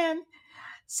 this man.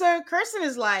 So Kirsten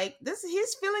is like,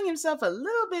 he's feeling himself a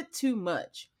little bit too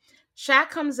much. Shaq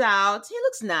comes out. He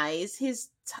looks nice. His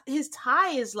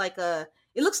tie is like it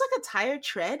looks like a tire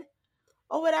tread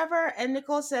or whatever. And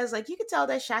Nicole says, like, you could tell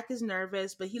that Shaq is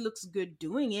nervous, but he looks good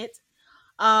doing it.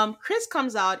 Chris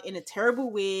comes out in a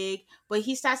terrible wig, but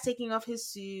he starts taking off his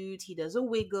suit. He does a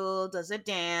wiggle, does a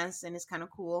dance, and it's kind of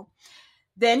cool.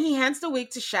 Then he hands the wig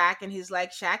to Shaq, and he's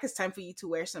like, Shaq, it's time for you to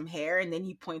wear some hair. And then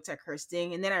he points at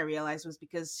Kirsten, and then I realized it was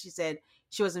because she said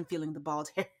she wasn't feeling the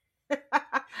bald hair.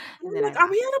 And then are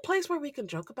we at a place where we can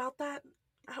joke about that?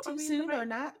 Too soon or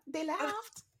not? They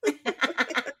laughed.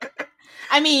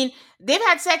 I mean, they've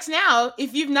had sex now.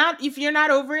 If you're not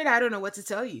over it, I don't know what to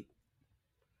tell you.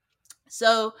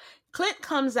 So Clint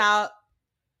comes out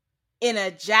in a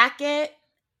jacket,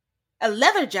 a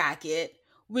leather jacket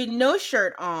with no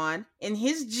shirt on, in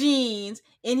his jeans,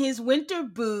 in his winter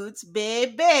boots,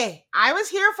 baby. I was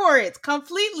here for it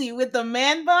completely with the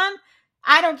man bun.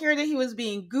 I don't care that he was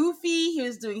being goofy. He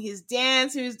was doing his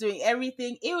dance. He was doing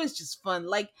everything. It was just fun.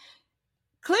 Like,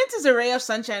 Clint is a ray of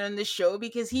sunshine on this show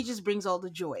because he just brings all the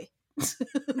joy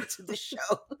to the show.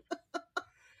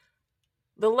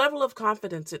 The level of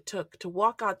confidence it took to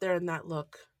walk out there in that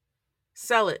look.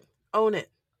 Sell it. Own it.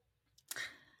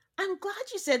 I'm glad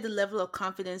you said the level of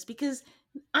confidence because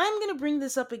I'm going to bring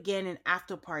this up again in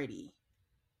After Party.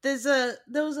 There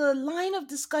was a line of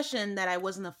discussion that I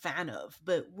wasn't a fan of,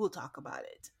 but we'll talk about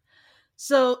it.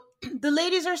 So the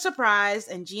ladies are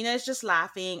surprised and Gina is just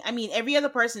laughing. I mean, every other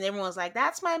person, everyone's like,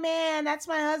 that's my man, that's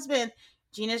my husband.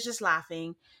 Gina's just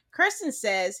laughing. Kirsten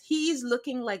says he's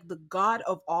looking like the god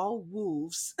of all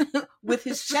wolves with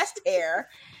his chest hair.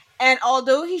 And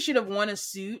although he should have worn a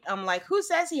suit, I'm like, who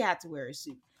says he had to wear a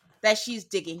suit? That she's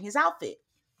digging his outfit.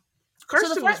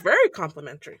 Kirsten was very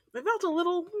complimentary. It felt a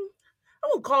little, I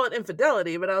won't call it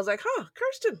infidelity, but I was like,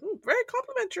 Kirsten, very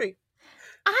complimentary.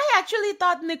 I actually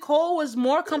thought Nicole was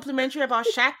more complimentary about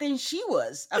Shaq than she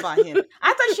was about him.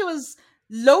 I thought she was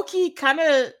low-key kind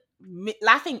of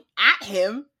laughing at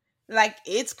him. Like,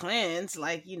 it's Clint,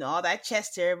 like, all that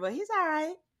chest hair, but he's all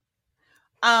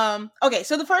right. Okay,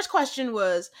 so the first question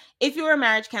was, if you were a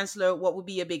marriage counselor, what would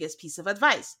be your biggest piece of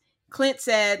advice? Clint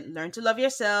said, learn to love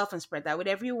yourself and spread that with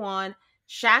everyone.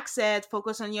 Shaq said,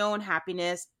 focus on your own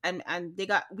happiness. And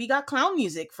we got clown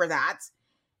music for that.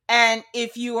 And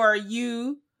if you are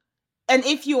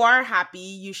happy,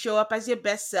 you show up as your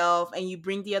best self and you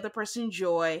bring the other person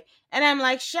joy. And I'm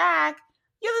like, Shaq,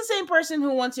 you're the same person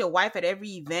who wants your wife at every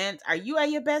event. Are you at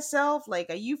your best self? Like,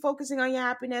 are you focusing on your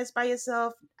happiness by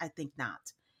yourself? I think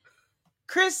not.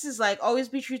 Chris is like, always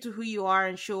be true to who you are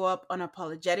and show up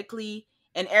unapologetically.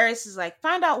 And Eris is like,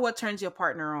 find out what turns your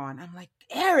partner on. I'm like,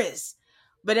 Eris.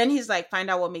 But then he's like, find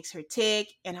out what makes her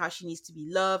tick and how she needs to be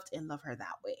loved and love her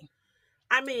that way.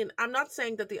 I mean, I'm not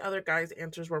saying that the other guys'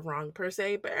 answers were wrong per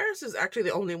se, but Eris is actually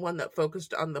the only one that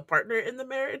focused on the partner in the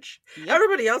marriage. Yep.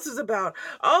 Everybody else is about,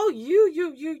 oh, you,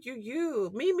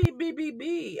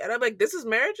 me. And I'm like, this is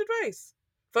marriage advice.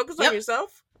 Focus on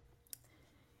yourself.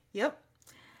 Yep.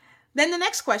 Then the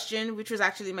next question, which was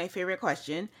actually my favorite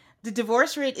question, the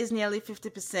divorce rate is nearly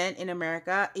 50% in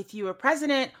America. If you were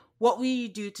president, what will you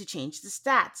do to change the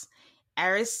stats?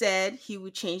 Eris said he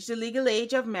would change the legal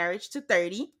age of marriage to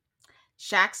 30.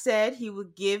 Shaq said he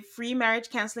would give free marriage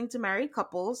counseling to married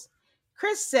couples.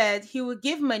 Chris said he would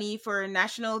give money for a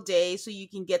national day so you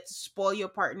can get to spoil your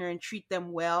partner and treat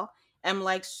them well. I'm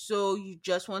like, so you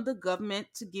just want the government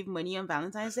to give money on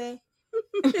Valentine's Day?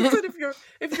 He said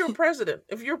if you're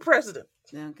president.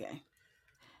 Okay.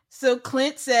 So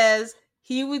Clint says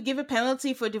he would give a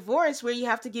penalty for divorce where you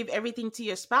have to give everything to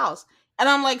your spouse. And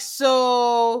I'm like,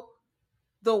 so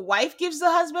the wife gives the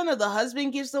husband or the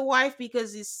husband gives the wife,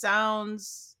 because it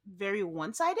sounds very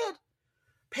one-sided.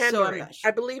 Pandering. So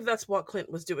I believe that's what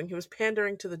Clint was doing. He was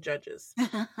pandering to the judges.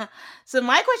 So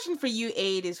my question for you,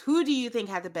 Aid, is who do you think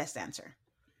had the best answer?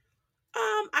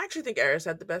 I actually think Eris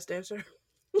had the best answer.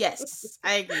 Yes,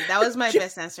 I agree. That was my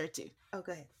best answer too. Oh,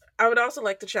 go ahead. I would also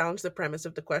like to challenge the premise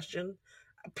of the question.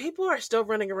 People are still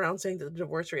running around saying that the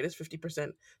divorce rate is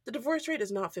 50%. The divorce rate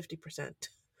is not 50%.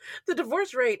 The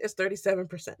divorce rate is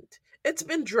 37%. It's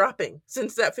been dropping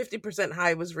since that 50%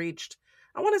 high was reached.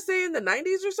 I want to say in the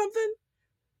 90s or something.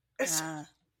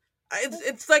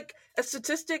 It's like a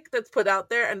statistic that's put out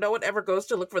there and no one ever goes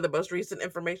to look for the most recent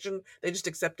information. They just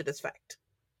accept it as fact.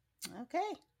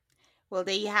 Okay. Well,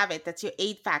 there you have it. That's your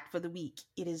Aid fact for the week.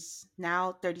 It is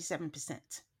now 37%,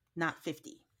 not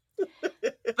 50.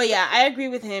 But yeah, I agree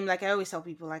with him. Like I always tell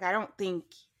people, like I don't think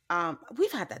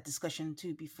we've had that discussion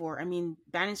too before. I mean,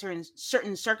 banning her in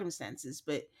certain circumstances,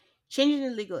 but changing the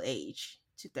legal age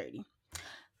to 30.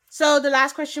 So the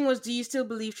last question was, do you still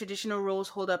believe traditional roles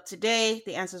hold up today?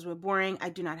 The answers were boring. I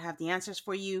do not have the answers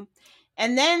for you.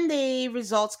 And then the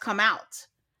results come out.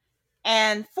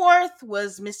 And fourth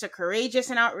was Mr. Courageous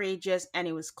and Outrageous, and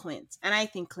it was Clint. And I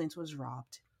think Clint was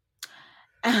robbed.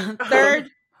 And third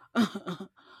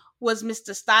was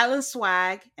Mr. Style and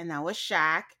Swag, and that was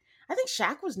Shaq. I think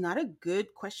Shaq was not a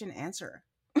good question answerer.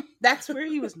 That's where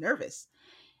he was nervous.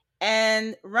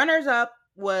 And runners up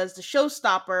was the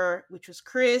showstopper, which was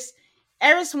Chris.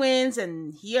 Eris wins,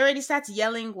 and he already starts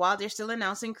yelling while they're still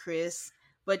announcing Chris.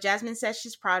 But Jasmine says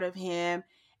she's proud of him.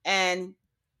 And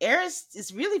Eris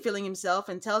is really feeling himself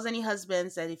and tells any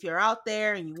husbands that if you're out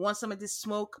there and you want some of this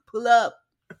smoke, pull up.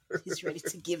 He's ready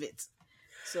to give it.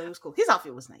 So it was cool. His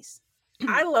outfit was nice.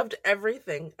 I loved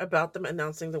everything about them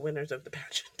announcing the winners of the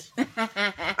pageant.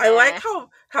 I like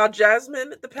how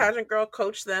Jasmine, the pageant girl,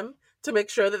 coached them to make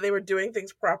sure that they were doing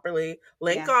things properly.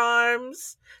 Link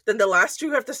arms. Then the last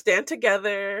two have to stand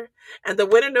together. And the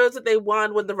winner knows that they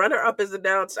won when the runner-up is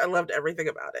announced. I loved everything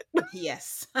about it.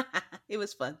 Yes. It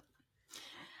was fun.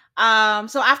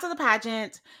 So after the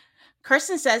pageant,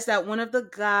 Kirsten says that one of the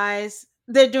guys,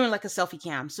 they're doing like a selfie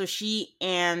cam. So she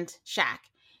and Shaq.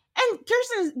 And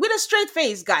Kirsten, with a straight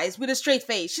face, guys, with a straight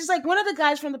face. She's like, one of the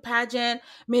guys from the pageant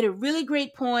made a really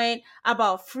great point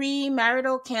about free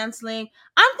marital counseling.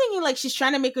 I'm thinking like she's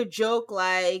trying to make a joke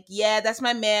like, yeah, that's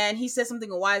my man. He said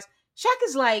something wise. Shaq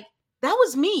is like, that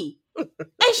was me. And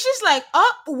she's like,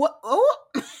 oh, what? Oh.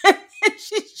 And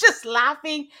she's just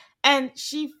laughing. And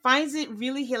she finds it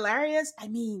really hilarious. I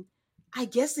mean, I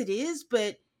guess it is,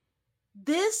 but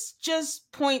this just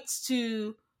points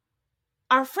to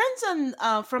our friends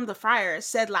from the Friars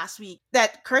said last week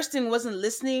that Kirsten wasn't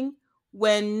listening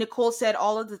when Nicole said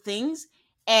all of the things,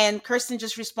 and Kirsten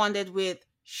just responded with,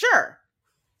 sure.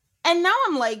 And now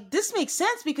I'm like, this makes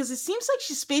sense because it seems like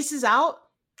she spaces out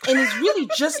and is really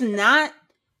just not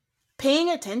paying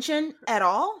attention at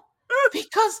all?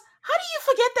 Because how do you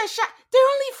forget that shot? There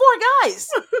are only 4 guys.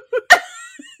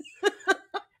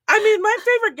 I mean, my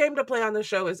favorite game to play on the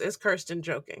show is Kirsten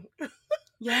joking.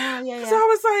 Yeah. Because I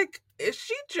was like, is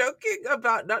she joking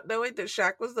about not knowing that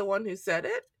Shaq was the one who said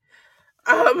it?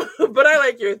 But I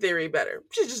like your theory better.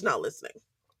 She's just not listening.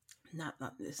 Not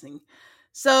listening.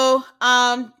 So,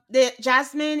 the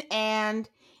Jasmine and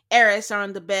Eris are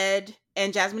on the bed,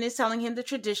 and Jasmine is telling him the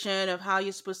tradition of how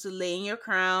you're supposed to lay in your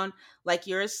crown like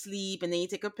you're asleep, and then you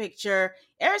take a picture.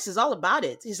 Eris is all about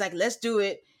it. He's like, let's do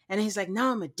it. And he's like,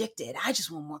 no, I'm addicted. I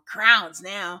just want more crowns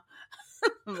now.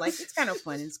 I'm like, it's kind of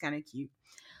fun. It's kind of cute.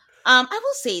 I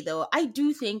will say, though, I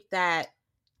do think that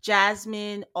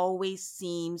Jasmine always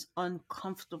seems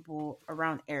uncomfortable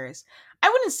around Eris. I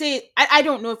wouldn't say, I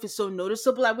don't know if it's so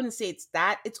noticeable. I wouldn't say it's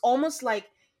that. It's almost like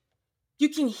you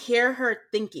can hear her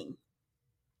thinking.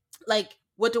 Like,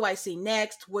 what do I say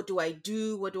next? What do I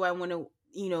do? What do I want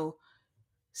to,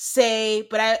 say?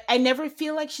 But I never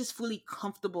feel like she's fully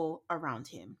comfortable around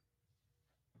him.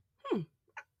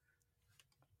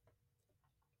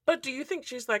 But do you think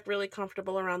she's like really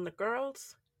comfortable around the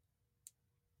girls?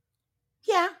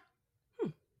 Yeah.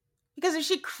 Because if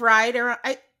she cried around,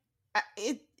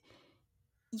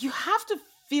 you have to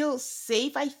feel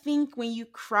safe, I think, when you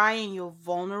cry and you're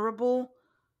vulnerable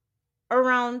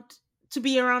to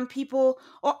be around people.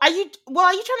 Or are you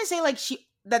trying to say like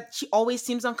she always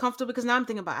seems uncomfortable? Because now I'm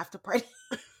thinking about after party.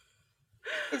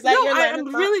 Is that no,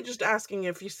 I'm really just asking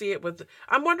if you see it with,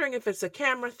 I'm wondering if it's a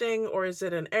camera thing, or is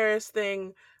it an Eris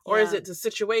thing, or is it the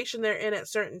situation they're in at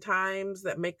certain times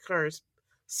that make her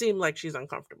seem like she's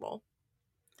uncomfortable?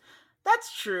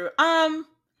 That's true.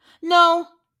 No,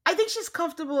 I think she's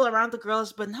comfortable around the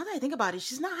girls, but now that I think about it,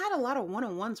 she's not had a lot of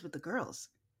one-on-ones with the girls.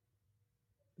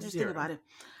 Just think about it.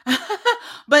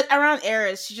 But around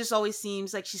Eris, she just always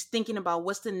seems like she's thinking about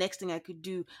what's the next thing I could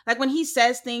do. Like when he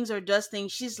says things or does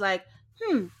things, she's like,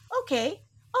 okay,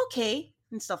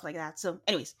 and stuff like that. So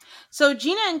anyways, so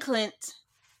Gina and Clint,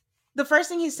 the first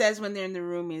thing he says when they're in the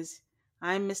room is,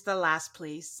 I missed the last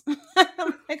place.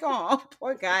 I'm like, oh,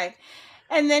 poor guy.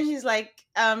 And then he's like,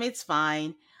 it's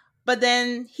fine. But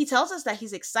then he tells us that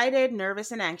he's excited,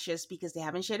 nervous, and anxious because they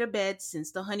haven't shared a bed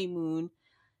since the honeymoon.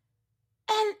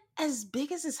 And as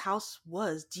big as his house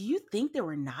was, do you think there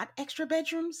were not extra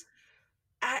bedrooms?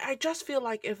 I just feel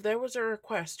like if there was a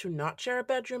request to not share a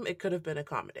bedroom, it could have been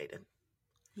accommodated.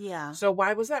 Yeah. So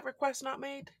why was that request not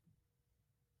made?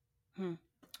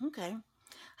 Okay.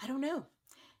 I don't know.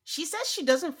 She says she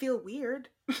doesn't feel weird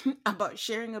about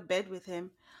sharing a bed with him.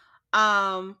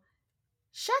 Shaq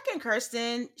and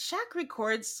Kirsten. Shaq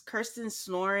records Kirsten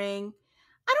snoring.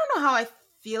 I don't know how I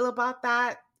feel about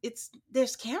that.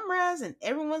 There's cameras and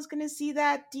everyone's gonna see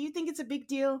that. Do you think it's a big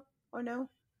deal or no?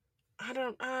 I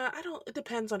don't. It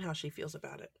depends on how she feels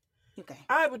about it. Okay.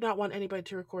 I would not want anybody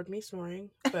to record me snoring,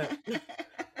 but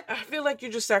I feel like you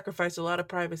just sacrificed a lot of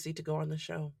privacy to go on the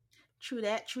show. True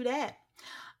that.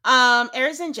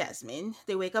 Eris and Jasmine,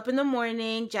 they wake up in the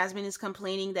morning. Jasmine is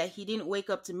complaining that he didn't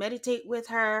wake up to meditate with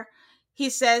her.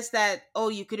 He says that, oh,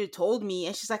 you could have told me.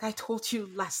 And she's like, I told you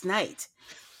last night.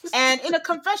 And in a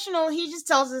confessional, he just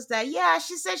tells us that, yeah,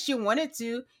 she said she wanted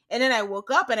to. And then I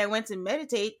woke up and I went to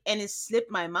meditate and it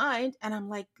slipped my mind. And I'm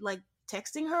like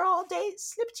texting her all day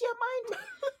slipped your mind?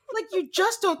 Like, you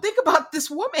just don't think about this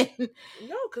woman.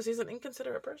 No, because he's an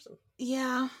inconsiderate person.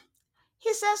 Yeah.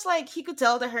 He says like he could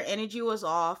tell that her energy was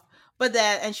off,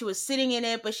 and she was sitting in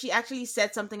it, but she actually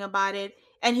said something about it.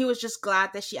 And he was just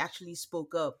glad that she actually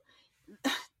spoke up.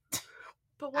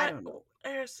 But what? I don't know.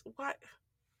 Eris, what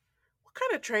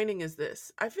kind of training is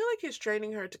this? I feel like he's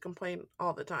training her to complain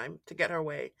all the time to get her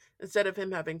way, instead of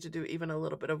him having to do even a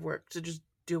little bit of work to just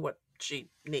do what she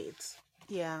needs.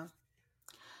 Yeah.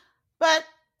 But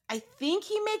I think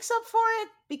he makes up for it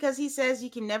because he says you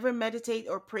can never meditate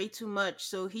or pray too much.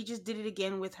 So he just did it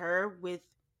again with her with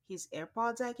his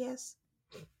AirPods, I guess.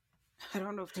 I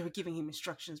don't know if they were giving him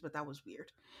instructions, but that was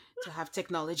weird to have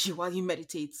technology while he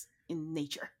meditates in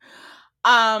nature.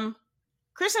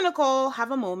 Chris and Nicole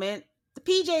have a moment. The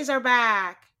PJs are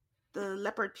back. The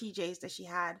leopard PJs that she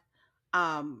had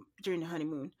during the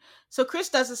honeymoon. So Chris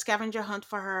does a scavenger hunt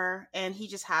for her, and he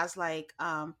just has like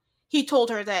he told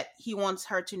her that he wants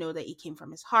her to know that it came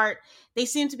from his heart. They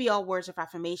seem to be all words of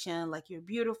affirmation, like you're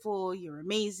beautiful, you're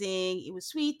amazing. It was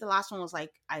sweet. The last one was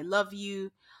like, I love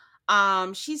you.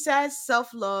 She says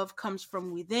self-love comes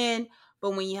from within,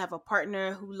 but when you have a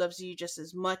partner who loves you just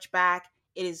as much back,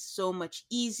 it is so much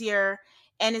easier.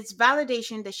 And it's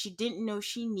validation that she didn't know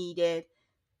she needed,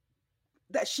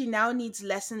 that she now needs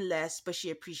less and less, but she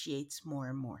appreciates more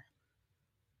and more.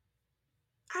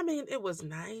 I mean, it was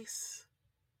nice.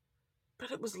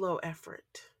 But it was low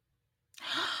effort.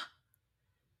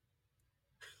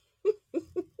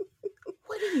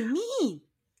 What do you mean?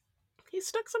 He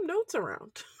stuck some notes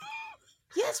around.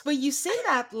 Yes, but you say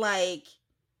that like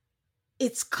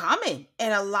it's common.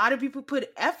 And a lot of people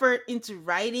put effort into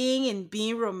writing and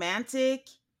being romantic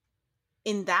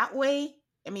in that way.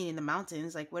 I mean, in the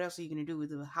mountains, like what else are you going to do with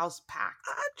the house packed?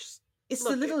 It's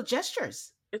the little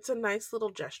gestures. It's a nice little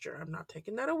gesture. I'm not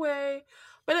taking that away.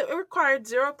 But it required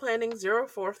zero planning, zero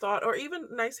forethought, or even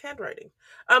nice handwriting.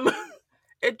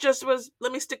 It just was,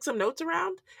 let me stick some notes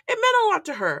around. It meant a lot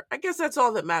to her. I guess that's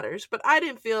all that matters. But I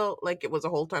didn't feel like it was a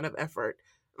whole ton of effort.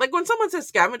 Like when someone says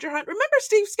scavenger hunt, remember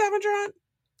Steve's scavenger hunt?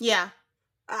 Yeah.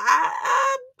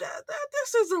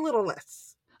 This is a little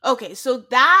less. Okay, so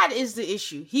that is the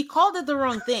issue. He called it the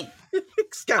wrong thing.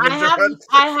 Scavenger hunt.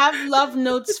 I have love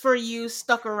notes for you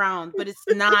stuck around, but it's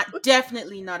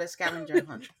definitely not a scavenger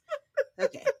hunt.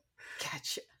 Okay,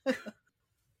 gotcha.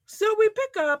 So we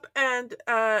pick up and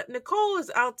Nicole is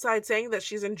outside saying that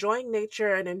she's enjoying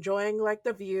nature and enjoying like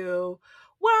the view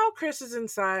while Chris is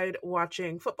inside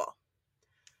watching football.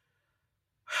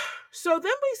 So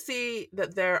then we see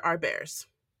that there are bears.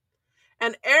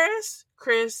 And Eris,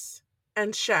 Chris,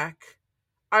 and Shaq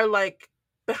are like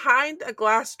behind a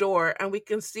glass door and we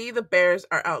can see the bears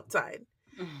are outside.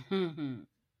 Mm-hmm.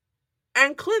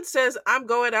 And Clint says, I'm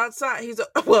going outside.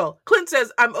 Clint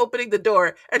says, I'm opening the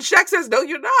door. And Shaq says, no,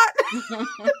 you're not.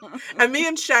 And me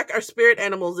and Shaq are spirit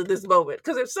animals in this moment.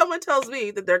 Because if someone tells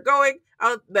me that they're going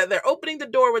out, that they're opening the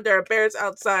door when there are bears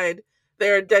outside,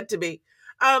 they're dead to me.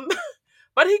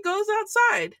 But he goes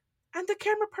outside and the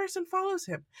camera person follows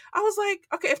him. I was like,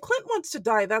 okay, if Clint wants to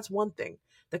die, that's one thing.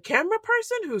 The camera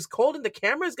person who's holding the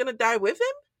camera is going to die with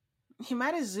him? He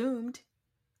might have zoomed.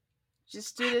 Just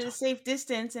stood at a safe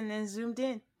distance and then zoomed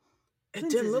in. It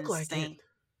didn't look like it.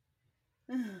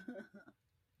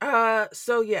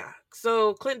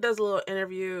 So Clint does a little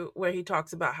interview where he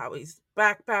talks about how he's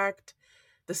backpacked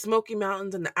the Smoky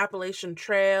Mountains and the Appalachian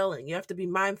Trail, and you have to be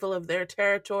mindful of their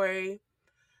territory.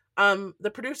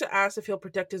 The producer asks if he'll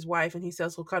protect his wife, and he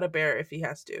says he'll cut a bear if he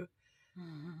has to.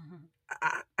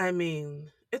 I mean,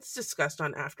 it's discussed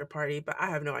on After Party, but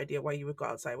I have no idea why you would go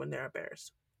outside when there are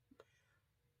bears.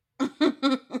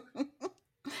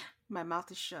 My mouth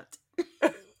is shut.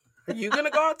 Are you gonna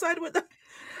go outside with them?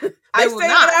 I will not.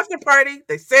 It on After Party.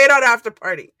 They say it on After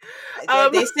Party.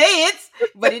 They say it,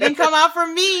 but it didn't come out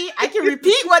from me. I can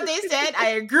repeat what they said. I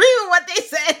agree with what they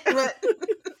said,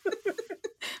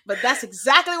 but that's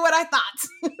exactly what I thought.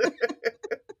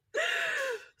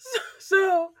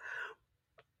 So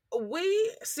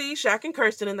we see Shaq and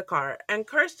Kirsten in the car, and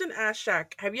Kirsten asks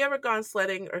Shaq, have you ever gone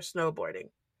sledding or snowboarding?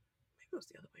 Maybe it was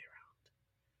the other way around.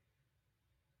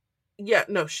 Yeah,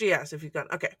 no, she asked if you've gone.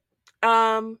 Okay.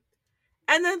 And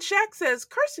then Shaq says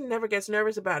Kirsten never gets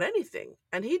nervous about anything,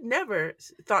 and he'd never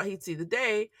thought he'd see the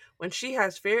day when she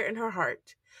has fear in her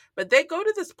heart. But they go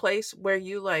to this place where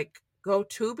you like go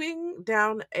tubing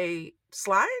down a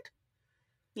slide.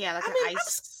 Yeah, like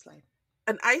ice slide.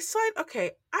 An ice slide?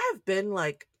 Okay, I have been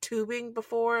like tubing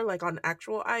before, like on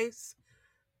actual ice.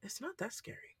 It's not that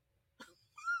scary.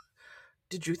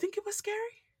 Did you think it was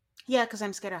scary? Yeah, because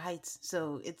I'm scared of heights,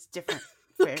 so it's different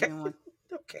for everyone.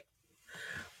 Okay.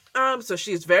 So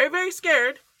she's very, very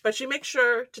scared, but she makes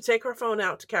sure to take her phone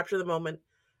out to capture the moment.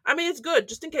 I mean, it's good,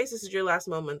 just in case this is your last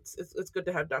moments. It's good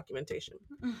to have documentation.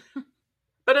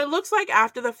 But it looks like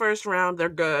after the first round, they're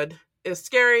good. It's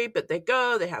scary, but they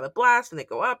have a blast, and they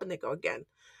go up, and they go again.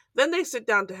 Then they sit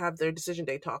down to have their decision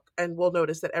day talk, and we'll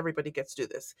notice that everybody gets to do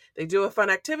this. They do a fun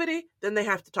activity, then they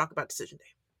have to talk about decision day.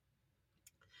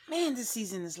 Man, this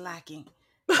season is lacking.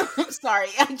 Sorry,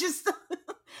 I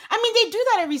mean, they do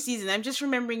that every season. I'm just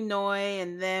remembering Noy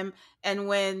and them, and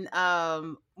when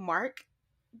Mark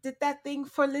did that thing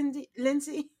for Lindsay.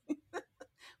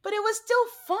 But it was still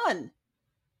fun.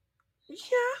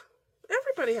 Yeah,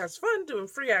 everybody has fun doing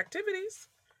free activities.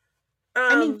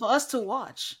 I mean, for us to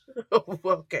watch. Oh,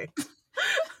 okay.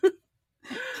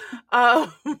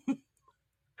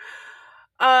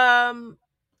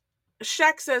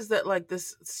 Shaq says that like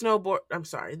this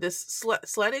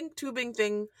sledding tubing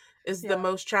thing is the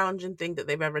most challenging thing that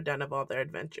they've ever done of all their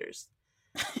adventures.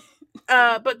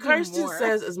 But Kirsten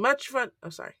says as much fun. Oh,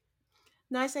 sorry.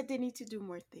 No, I said they need to do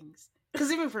more things.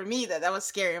 Because even for me, that was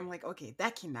scary. I'm like, okay,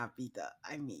 that cannot be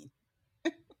I mean.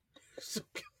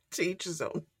 To each his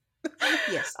own.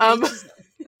 Yes.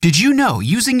 Did you know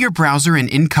using your browser in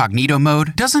incognito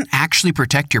mode doesn't actually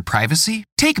protect your privacy?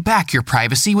 Take back your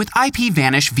privacy with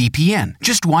IPVanish VPN.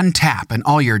 Just one tap and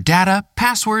all your data,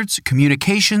 passwords,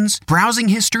 communications, browsing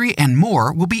history, and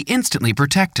more will be instantly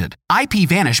protected.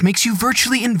 IPVanish makes you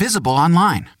virtually invisible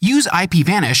online. Use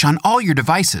IPVanish on all your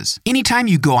devices, anytime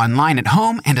you go online at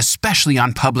home and especially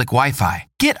on public Wi-Fi.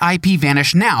 Get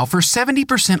IPVanish now for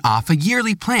 70% off a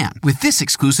yearly plan with this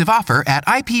exclusive offer at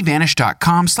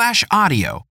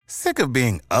ipvanish.com/audio. Sick of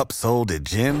being upsold at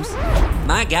gyms?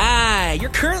 My guy, you're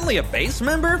currently a base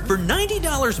member? For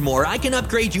 $90 more, I can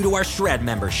upgrade you to our Shred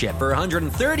membership. For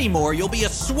 $130 more, you'll be a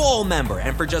Swole member.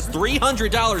 And for just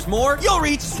 $300 more, you'll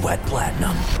reach Sweat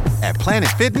Platinum. At Planet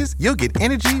Fitness, you'll get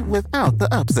energy without the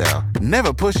upsell.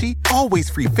 Never pushy, always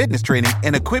free fitness training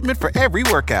and equipment for every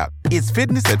workout. It's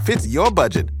fitness that fits your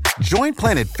budget. Join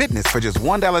Planet Fitness for just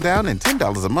 $1 down and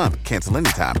 $10 a month. Cancel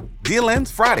anytime. Deal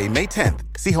ends Friday, May 10th.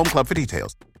 See Home Club for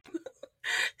details.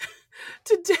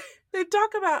 Today they talk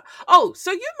about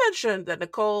so you mentioned that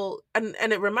Nicole and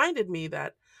it reminded me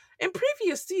that in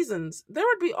previous seasons there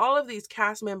would be all of these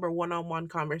cast member one-on-one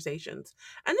conversations,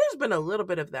 and there's been a little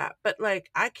bit of that, but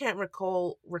like I can't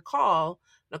recall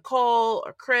Nicole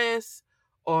or Chris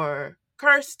or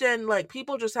Kirsten, like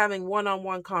people just having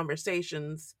one-on-one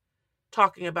conversations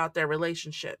talking about their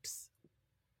relationships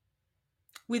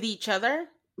With each other?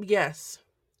 Yes.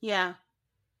 Yeah.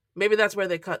 Maybe that's where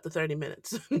they cut the 30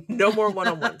 minutes. No more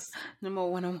one-on-ones. No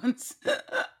more one-on-ones.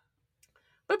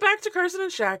 But back to Kirsten and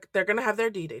Shaq. They're going to have their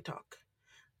D-Day talk.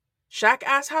 Shaq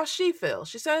asks how she feels.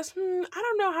 She says, I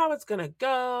don't know how it's going to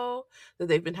go. That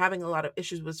they've been having a lot of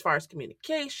issues as far as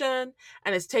communication.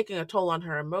 And it's taking a toll on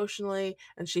her emotionally.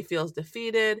 And she feels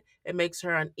defeated. It makes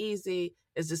her uneasy.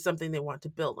 Is this something they want to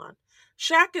build on?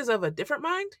 Shaq is of a different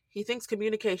mind. He thinks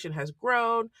communication has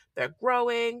grown. They're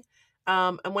growing.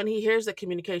 And when he hears that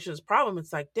communication is a problem,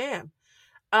 it's like, damn.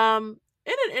 In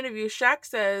an interview, Shaq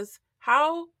says,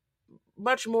 how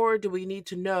much more do we need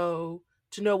to know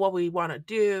what we want to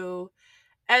do?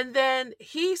 And then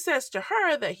he says to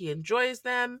her that he enjoys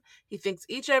them. He thinks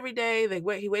every day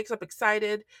he wakes up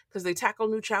excited because they tackle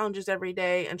new challenges every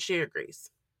day, and she agrees.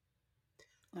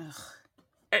 Ugh.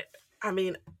 I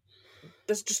mean,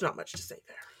 there's just not much to say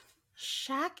there.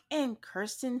 Shaq and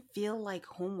Kirsten feel like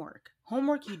homework.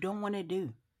 Homework you don't want to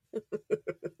do.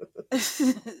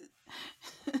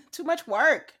 Too much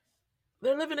work.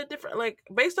 They're living a different,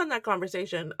 based on that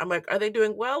conversation, I'm like, are they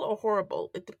doing well or horrible?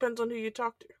 It depends on who you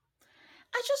talk to.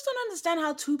 I just don't understand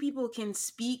how two people can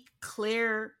speak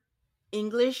clear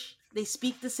English. They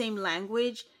speak the same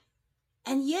language,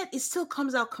 and yet it still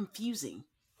comes out confusing.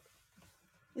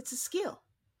 It's a skill.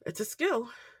 It's a skill.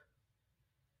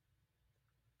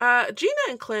 Gina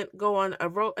and Clint go on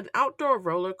an outdoor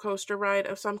roller coaster ride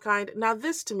of some kind. Now,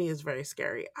 this to me is very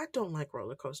scary. I don't like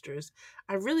roller coasters.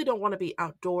 I really don't want to be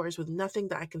outdoors with nothing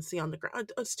that I can see on the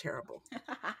ground. It's terrible.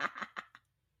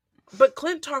 But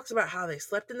Clint talks about how they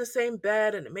slept in the same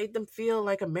bed and it made them feel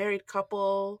like a married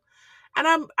couple. And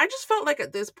I just felt like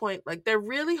at this point, like they're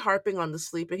really harping on the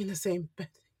sleeping in the same bed.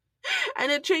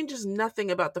 And it changes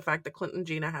nothing about the fact that Clint and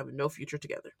Gina have no future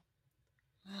together.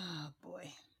 Oh,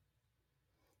 boy.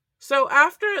 So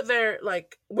after they're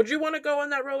like, would you want to go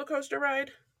on that roller coaster ride?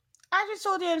 I just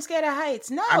told you I'm scared of heights.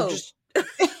 No. I'm just but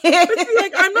see,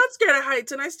 like, I'm not scared of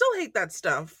heights and I still hate that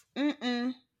stuff.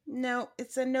 No,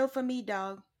 it's a no for me,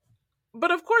 dog. But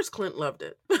of course Clint loved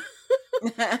it.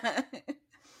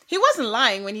 He wasn't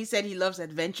lying when he said he loves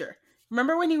adventure.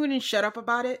 Remember when he wouldn't shut up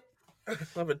about it?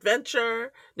 Love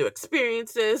adventure, new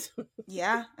experiences.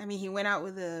 Yeah, I mean, he went out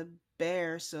with a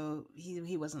bear, so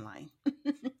he wasn't lying.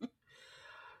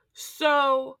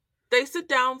 So they sit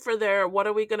down for their what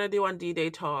are we going to do on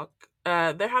D-Day talk.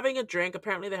 They're having a drink.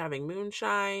 Apparently they're having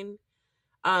moonshine.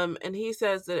 And he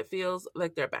says that it feels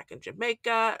like they're back in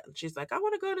Jamaica. And she's like, I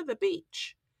want to go to the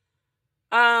beach.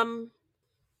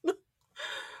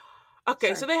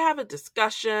 Okay, so they have a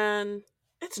discussion.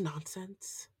 It's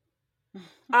nonsense.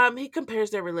 He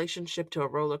compares their relationship to a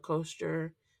roller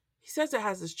coaster. He says it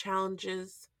has its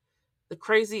challenges, the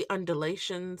crazy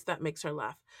undulations that makes her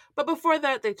laugh. But before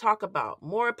that, they talk about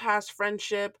more past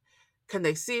friendship. Can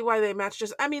they see why they matched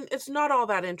us? I mean, it's not all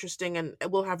that interesting and it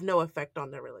will have no effect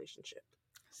on their relationship.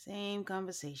 Same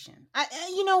conversation.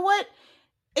 You know what?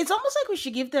 It's almost like we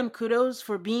should give them kudos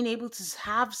for being able to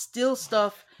have still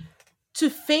stuff to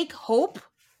fake hope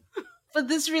for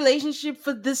this relationship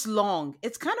for this long.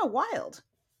 It's kind of wild.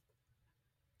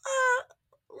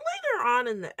 Later on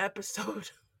in the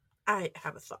episode, I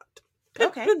have a thought.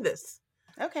 Okay. Pin this.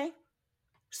 Okay.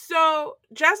 So,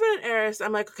 Jasmine and Eris,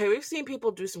 I'm like, okay, we've seen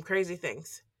people do some crazy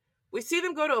things. We see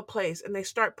them go to a place and they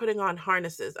start putting on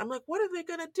harnesses. I'm like, what are they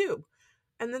going to do?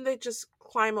 And then they just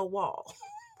climb a wall,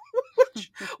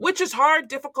 which is hard,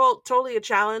 difficult, totally a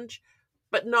challenge,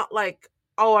 but not like,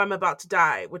 oh, I'm about to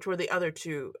die, which were the other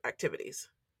two activities.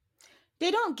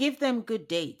 They don't give them good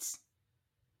dates.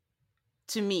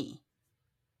 To me.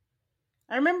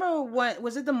 I remember what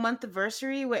was it the month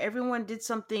anniversary where everyone did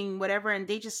something, whatever, and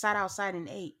they just sat outside and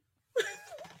ate.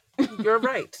 You're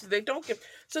right. They don't give.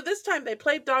 So this time they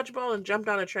played dodgeball and jumped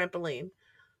on a trampoline.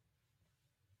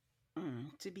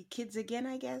 To be kids again,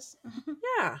 I guess.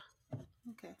 Yeah.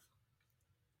 Okay.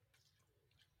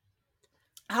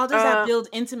 How does that build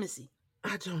intimacy?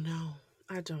 I don't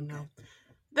know.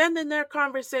 Then in their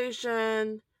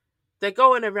conversation, they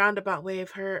go in a roundabout way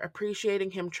of her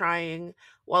appreciating him trying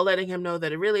while letting him know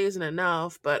that it really isn't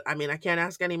enough. But I mean, I can't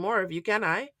ask any more of you, can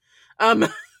I? I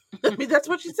mean, that's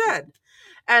what she said.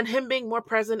 And him being more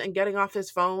present and getting off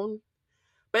his phone.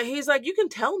 But he's like, you can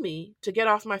tell me to get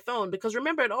off my phone, because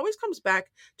remember, it always comes back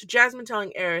to Jasmine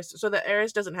telling Eris so that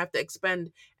Eris doesn't have to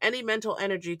expend any mental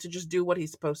energy to just do what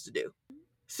he's supposed to do.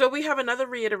 So we have another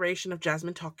reiteration of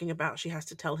Jasmine talking about she has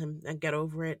to tell him and get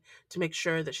over it to make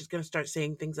sure that she's going to start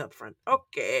saying things up front.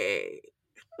 Okay.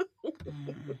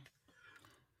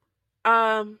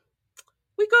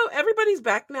 We go, everybody's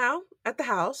back now at the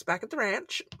house, back at the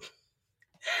ranch.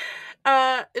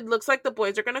 It looks like the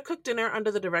boys are going to cook dinner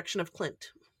under the direction of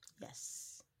Clint.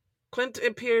 Yes. Clint,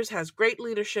 it appears, has great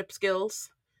leadership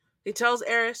skills. He tells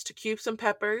Eris to cube some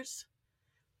peppers.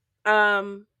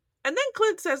 And then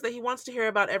Clint says that he wants to hear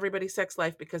about everybody's sex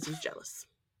life because he's jealous.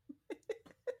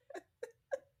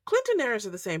 Clint and Eris are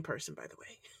the same person, by the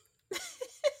way.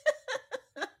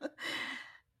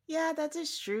 Yeah, that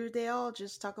is true. They all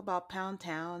just talk about Pound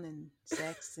Town and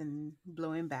sex and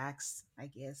blowing backs, I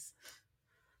guess.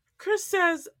 Chris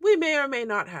says, we may or may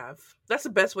not have. That's the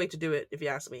best way to do it, if you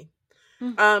ask me.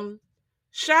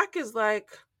 Shaq is like,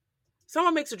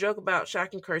 someone makes a joke about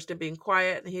Shaq and Kirsten being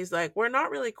quiet, and he's like, we're not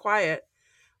really quiet.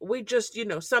 We just,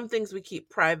 some things we keep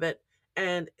private.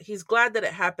 And he's glad that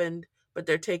it happened, but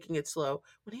they're taking it slow.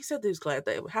 When he said he was glad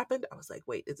that it happened, I was like,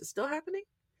 wait, is it still happening?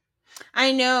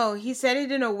 I know. He said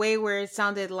it in a way where it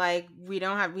sounded like we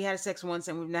had sex once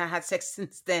and we've not had sex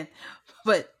since then.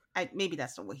 But maybe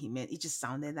that's not what he meant. It just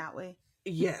sounded that way.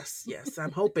 Yes.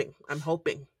 I'm hoping.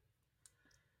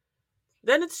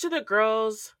 Then it's to the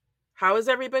girls. How is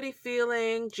everybody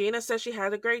feeling? Gina says she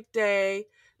had a great day.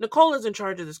 Nicole is in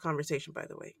charge of this conversation, by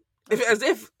the way. As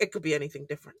if it could be anything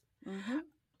different. Mm-hmm.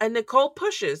 And Nicole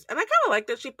pushes. And I kind of like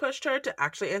that she pushed her to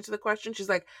actually answer the question. She's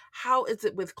like, how is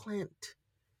it with Clint?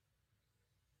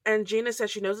 And Gina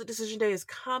says she knows that decision day is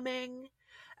coming.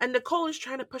 And Nicole is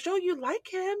trying to push, oh, you like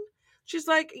him? She's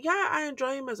like, yeah, I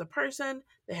enjoy him as a person.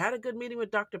 They had a good meeting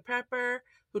with Dr. Pepper,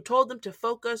 who told them to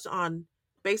focus on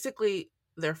basically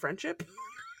their friendship.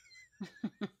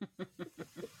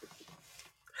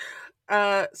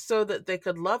 So that they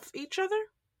could love each other.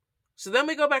 So then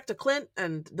we go back to Clint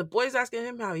and the boys asking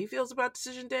him how he feels about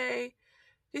decision day.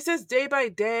 He says day by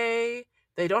day,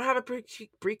 they don't have a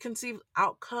preconceived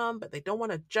outcome, but they don't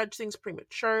want to judge things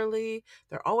prematurely.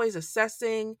 They're always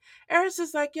assessing. Eris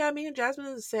is like, yeah, me and Jasmine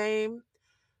are the same.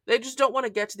 They just don't want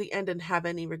to get to the end and have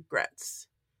any regrets.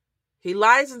 He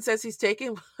lies and says he's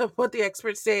taking what the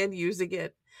experts say and using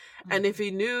it. Mm-hmm. And if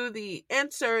he knew the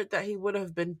answer, that he would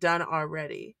have been done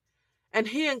already. And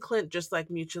he and Clint just like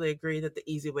mutually agree that the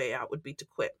easy way out would be to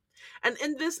quit. And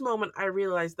in this moment, I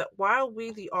realized that while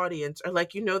we, the audience, are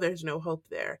like, there's no hope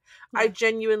there. Yeah. I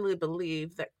genuinely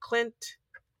believe that Clint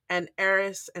and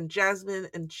Eris and Jasmine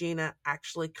and Gina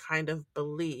actually kind of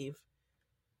believe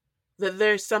that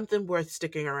there's something worth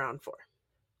sticking around for.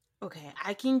 Okay,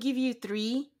 I can give you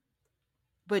 3,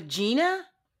 but Gina,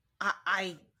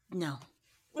 no.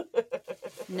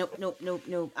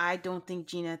 Nope. I don't think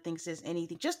Gina thinks there's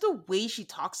anything. Just the way she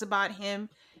talks about him,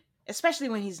 especially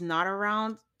when he's not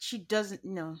around, she doesn't.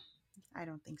 No, I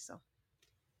don't think so.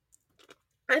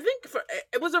 I think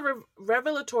it was a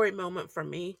revelatory moment for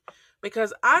me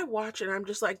because I watch it and I'm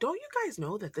just like, don't you guys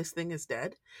know that this thing is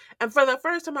dead? And for the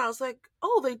first time, I was like,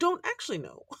 oh, they don't actually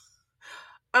know.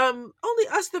 Only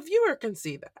us, the viewer, can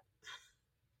see that.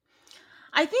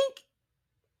 I think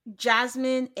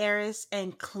Jasmine, Eris,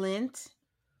 and Clint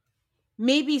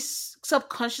maybe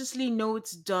subconsciously know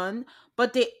it's done,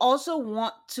 but they also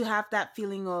want to have that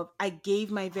feeling of, I gave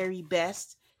my very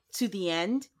best to the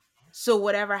end. So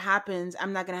whatever happens,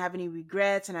 I'm not going to have any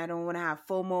regrets and I don't want to have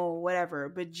FOMO or whatever.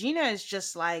 But Gina is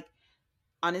just like,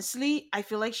 honestly, I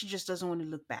feel like she just doesn't want to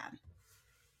look bad.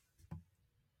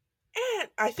 And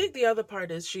I think the other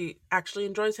part is she actually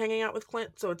enjoys hanging out with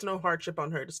Clint, so it's no hardship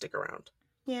on her to stick around.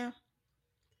 Yeah.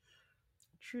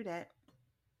 True that.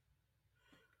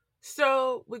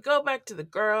 So we go back to the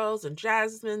girls, and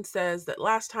Jasmine says that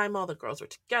last time all the girls were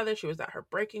together, she was at her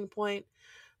breaking point,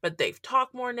 but they've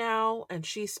talked more now, and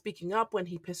she's speaking up when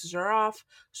he pisses her off,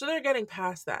 so they're getting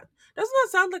past that. Doesn't that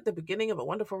sound like the beginning of a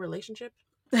wonderful relationship?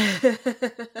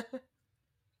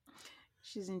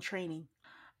 She's in training.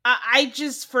 I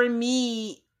just, for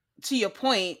me, to your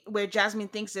point, where Jasmine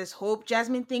thinks there's hope,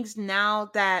 Jasmine thinks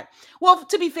now that, well,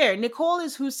 to be fair, Nicole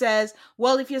is who says,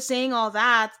 well, if you're saying all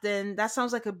that, then that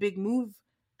sounds like a big move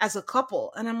as a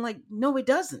couple. And I'm like, no, it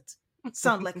doesn't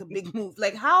sound like a big move.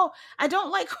 Like, how? I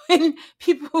don't like when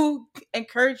people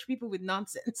encourage people with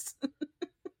nonsense.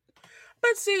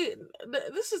 But see,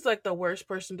 this is like the worst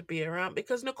person to be around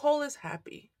because Nicole is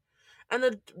happy.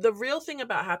 And the real thing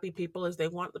about happy people is they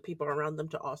want the people around them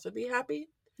to also be happy.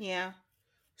 Yeah.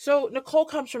 So Nicole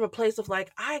comes from a place of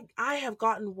like, I have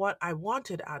gotten what I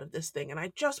wanted out of this thing, and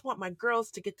I just want my girls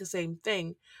to get the same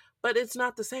thing, but it's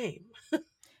not the same.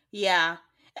 Yeah.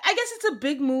 I guess it's a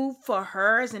big move for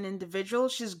her as an individual.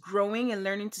 She's growing and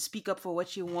learning to speak up for what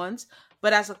she wants.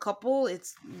 But as a couple,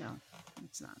 it's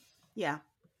not. Yeah.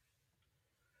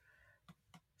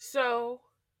 So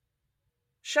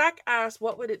Shaq asks,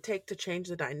 what would it take to change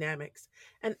the dynamics?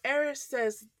 And Eris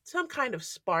says, some kind of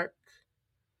spark.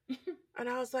 And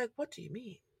I was like, what do you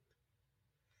mean?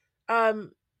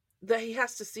 That he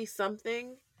has to see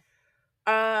something.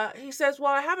 He says,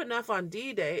 well, I have enough on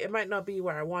D-Day. It might not be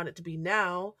where I want it to be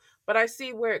now, but I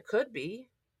see where it could be.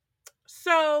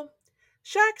 So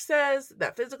Shaq says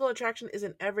that physical attraction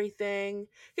isn't everything.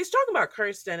 He's talking about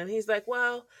Kirsten, and he's like,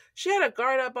 well, she had a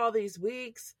guard up all these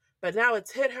weeks, but now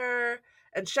it's hit her.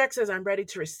 And Shaq says, I'm ready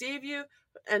to receive you.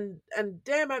 And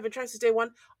damn, I've been trying since day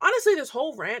one. Honestly, this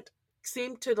whole rant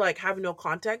seemed to like have no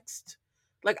context.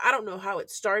 Like, I don't know how it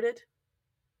started.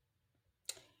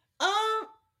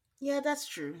 Yeah, that's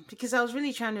true. Because I was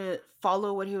really trying to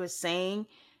follow what he was saying.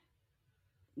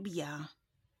 Yeah.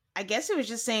 I guess it was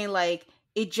just saying like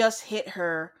it just hit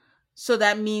her. So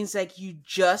that means like you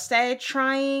just started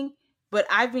trying, but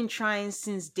I've been trying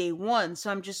since day one. So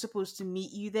I'm just supposed to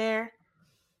meet you there.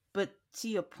 But to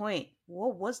your point,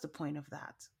 what was the point of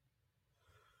that?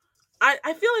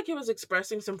 I feel like he was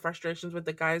expressing some frustrations with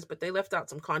the guys, but they left out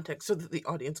some context so that the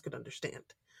audience could understand.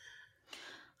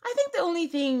 I think the only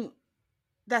thing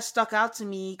that stuck out to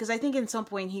me, because I think in some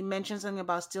point he mentioned something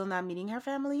about still not meeting her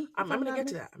family. I'm going to get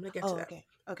to that.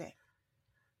 Okay.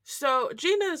 So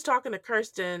Gina is talking to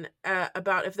Kirsten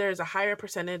about if there's a higher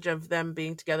percentage of them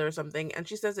being together or something. And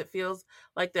she says it feels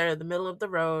like they're in the middle of the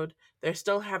road. They're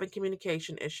still having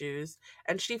communication issues.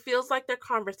 And she feels like their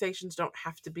conversations don't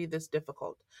have to be this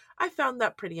difficult. I found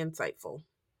that pretty insightful.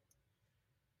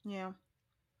 Yeah.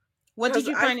 What did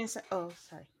you find inside? Oh,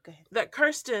 sorry. Go ahead. That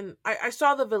Kirsten, I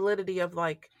saw the validity of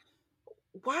like,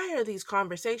 why are these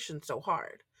conversations so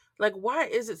hard? Like, why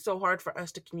is it so hard for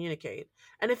us to communicate?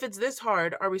 And if it's this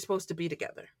hard, are we supposed to be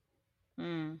together?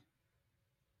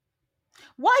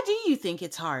 Why do you think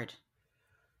it's hard?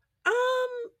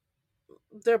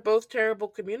 They're both terrible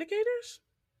communicators.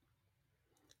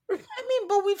 I mean,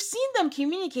 but we've seen them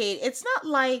communicate. It's not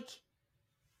like...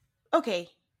 Okay.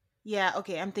 Yeah,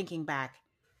 okay, I'm thinking back.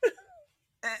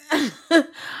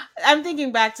 I'm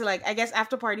thinking back to like, I guess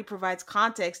After Party provides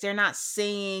context. They're not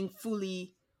saying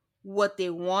fully what they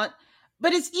want,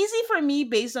 but it's easy for me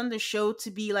based on the show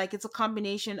to be like it's a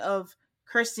combination of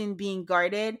Kirsten being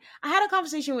guarded. I had a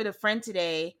conversation with a friend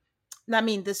today,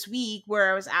 this week,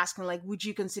 where I was asking like, would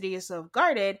you consider yourself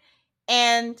guarded?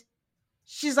 And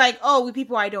she's like, oh, with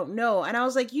people I don't know. And I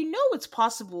was like, it's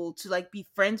possible to like be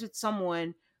friends with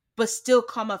someone but still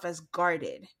come off as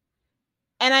guarded.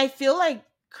 And I feel like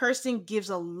Kirsten gives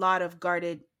a lot of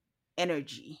guarded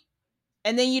energy.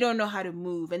 And then you don't know how to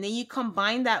move. And then you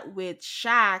combine that with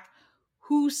Shaq,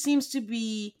 who seems to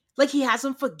be like he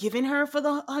hasn't forgiven her for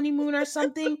the honeymoon or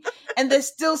something. And there's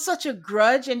still such a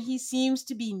grudge, and he seems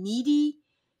to be needy.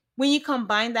 When you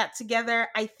combine that together,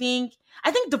 I think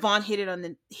Devon hit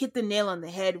the nail on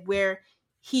the head, where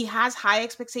he has high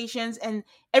expectations, and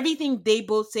everything they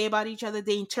both say about each other,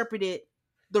 they interpret it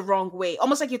the wrong way.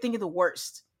 Almost like you're thinking the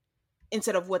worst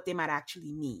instead of what they might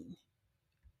actually mean.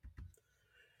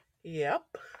 Yep.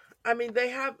 I mean,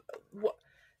 they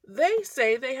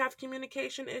say they have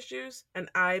communication issues, and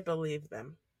I believe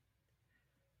them.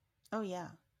 Oh, yeah.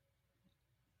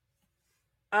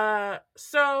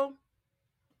 So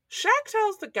Shaq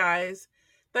tells the guys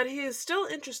that he is still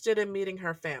interested in meeting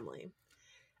her family,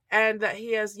 and that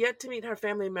he has yet to meet her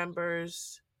family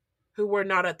members who were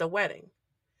not at the wedding.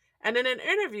 And in an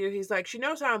interview, he's like, she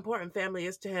knows how important family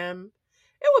is to him.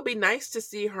 It would be nice to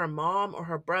see her mom or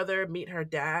her brother meet her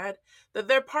dad, that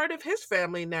they're part of his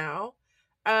family now.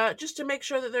 just to make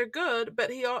sure that they're good. But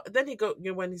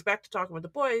when he's back to talking with the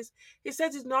boys, he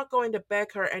says he's not going to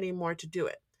beg her anymore to do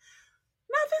it.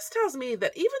 Now, this tells me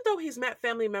that even though he's met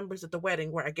family members at the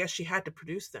wedding, where I guess she had to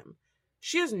produce them,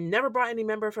 she has never brought any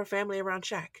member of her family around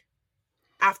Shaq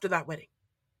after that wedding.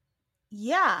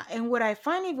 Yeah, and what I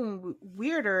find even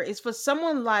weirder is for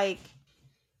someone like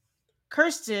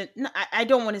Kirsten, I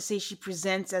don't want to say she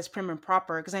presents as prim and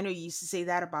proper, because I know you used to say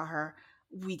that about her.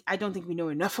 I don't think we know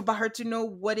enough about her to know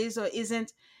what is or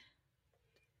isn't.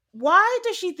 Why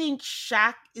does she think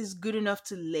Shaq is good enough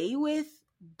to lay with,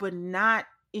 but not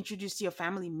introduce to your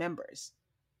family members?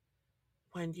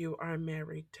 When you are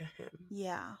married to him.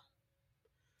 Yeah.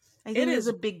 I think there's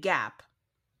a big gap.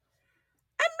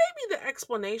 And maybe the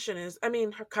explanation is, I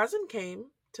mean, her cousin came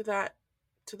to that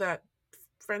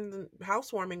friend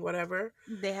housewarming, whatever.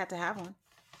 They had to have one.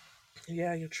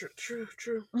 Yeah, you're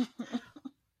true.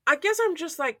 I guess I'm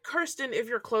just like, Kirsten, if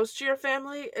you're close to your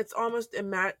family, it's almost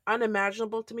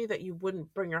unimaginable to me that you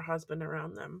wouldn't bring your husband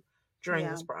around them during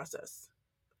this process.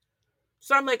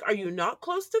 So I'm like, are you not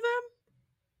close to them?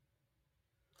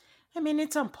 I mean,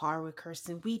 it's on par with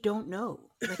Kirsten. We don't know.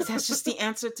 Like, that's just the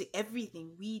answer to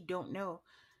everything. We don't know.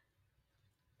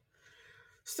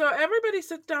 So everybody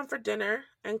sits down for dinner,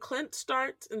 and Clint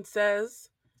starts and says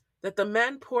that the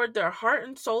men poured their heart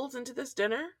and souls into this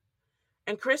dinner.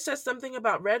 And Chris says something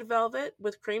about red velvet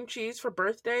with cream cheese for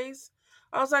birthdays.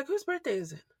 I was like, whose birthday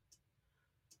is it?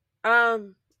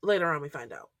 Later on we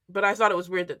find out. But I thought it was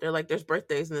weird that they're like, there's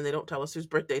birthdays, and then they don't tell us whose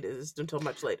birthday it is until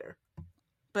much later.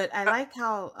 But I like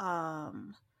how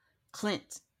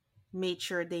Clint made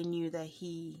sure they knew that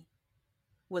he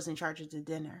was in charge of the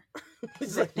dinner.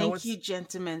 He's like, thank you,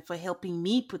 gentlemen, for helping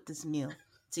me put this meal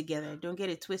together. Don't get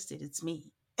it twisted. It's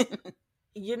me.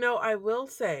 You know, I will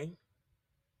say,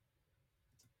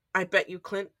 I bet you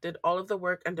Clint did all of the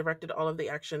work and directed all of the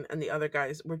action, and the other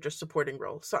guys were just supporting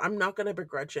roles. So I'm not going to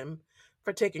begrudge him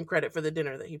for taking credit for the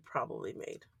dinner that he probably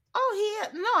made. Oh,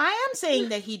 no, I am saying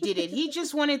that he did it. He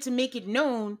just wanted to make it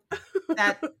known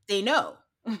that they know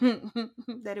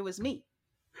that it was me.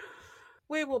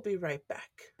 We will be right back.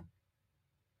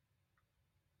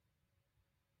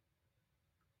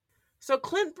 So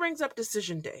Clint brings up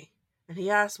decision day, and he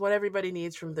asks what everybody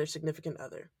needs from their significant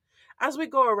other. As we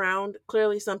go around,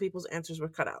 clearly some people's answers were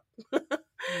cut out.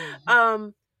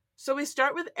 So we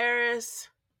start with Eris.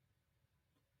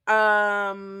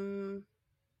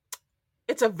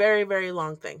 It's a very, very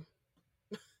long thing.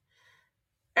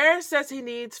 Eris says he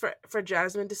needs for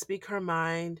Jasmine to speak her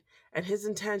mind, and his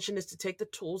intention is to take the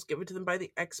tools given to them by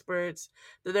the experts,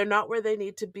 that they're not where they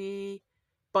need to be,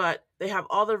 but they have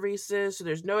all the resources, so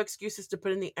there's no excuses to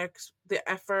put in the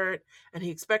effort, and he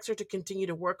expects her to continue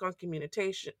to work on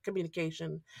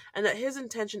communication, and that his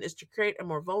intention is to create a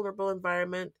more vulnerable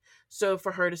environment, so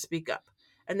for her to speak up.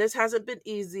 And this hasn't been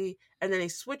easy, and then he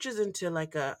switches into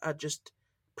like a just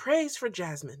praise for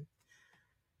Jasmine.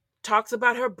 Talks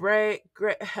about her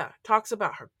talks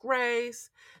about her grace,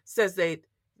 says they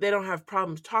don't have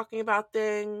problems talking about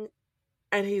things,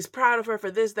 and he's proud of her for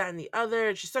this, that, and the other,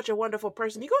 and she's such a wonderful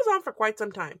person. He goes on for quite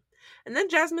some time. And then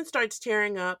Jasmine starts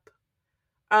tearing up.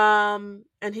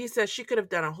 And he says she could have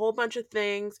done a whole bunch of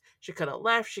things. She could have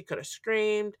left. She could have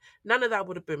screamed. None of that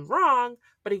would have been wrong,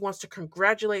 but he wants to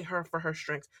congratulate her for her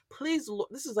strengths. Please,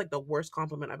 this is like the worst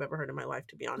compliment I've ever heard in my life,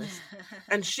 to be honest.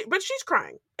 But she's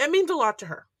crying. It means a lot to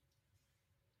her.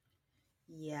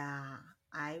 Yeah,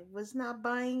 I was not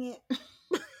buying it.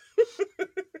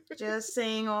 Just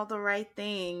saying all the right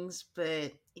things,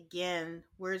 but again,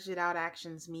 words without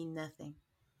actions mean nothing.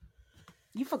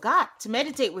 You forgot to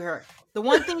meditate with her. The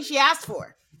one thing she asked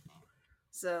for.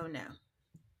 So, no.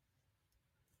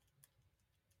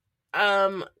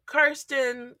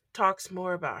 Kirsten talks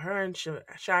more about her and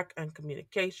Shaq and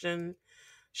communication.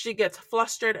 She gets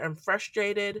flustered and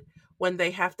frustrated when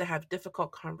they have to have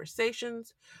difficult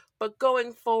conversations, but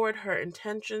going forward, her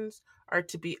intentions are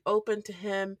to be open to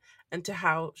him and to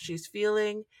how she's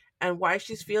feeling and why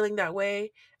she's feeling that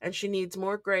way, and she needs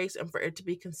more grace and for it to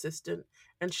be consistent,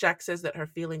 and Shaq says that her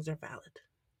feelings are valid.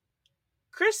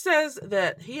 Chris says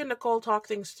that he and Nicole talk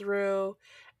things through,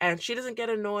 and she doesn't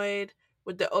get annoyed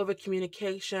with the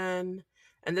over-communication,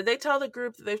 and then they tell the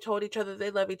group that they've told each other they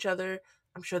love each other.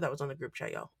 I'm sure that was on the group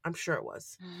chat, y'all. I'm sure it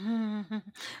was.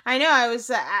 I know. I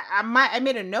was. I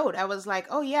made a note. I was like,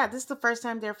 "Oh yeah, this is the first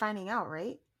time they're finding out,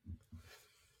 right?"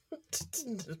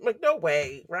 Like, no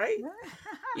way, right?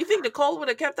 You think Nicole would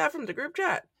have kept that from the group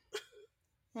chat?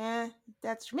 Yeah,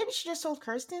 that's true. Maybe she just told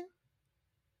Kirsten,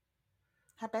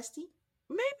 her bestie.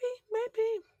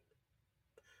 Maybe.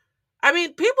 I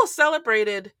mean, people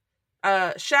celebrated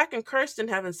Shaq and Kirsten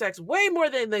having sex way more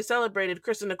than they celebrated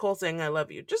Chris and Nicole saying "I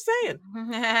love you." Just saying.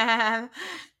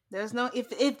 There's no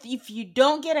if you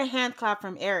don't get a hand clap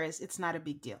from Aris, it's not a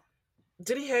big deal.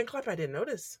 Did he hand clap? I didn't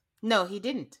notice. No, he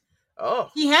didn't. Oh,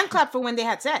 he hand clapped for when they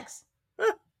had sex.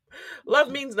 Love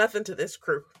means nothing to this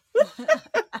crew.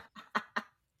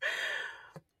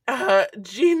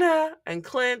 Gina and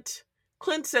Clint.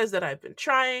 Clint says that I've been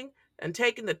trying and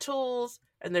taking the tools,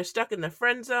 and they're stuck in the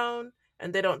friend zone,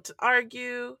 and they don't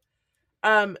argue.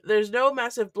 There's no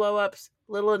massive blow-ups,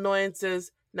 little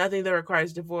annoyances, nothing that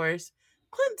requires divorce.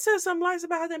 Clint says some lies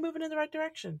about how they're moving in the right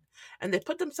direction, and they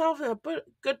put themselves in a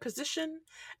good position,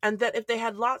 and that if they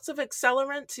had lots of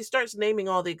accelerants, he starts naming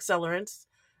all the accelerants.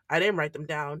 I didn't write them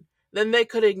down. Then they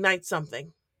could ignite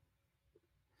something.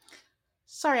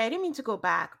 Sorry, I didn't mean to go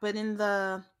back, but in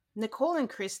the Nicole and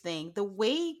Chris thing, the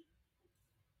way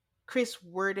Chris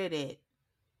worded it,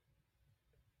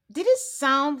 did it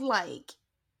sound like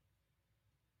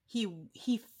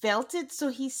he felt it, so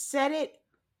he said it,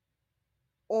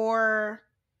 or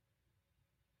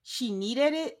she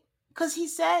needed it? Because he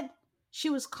said she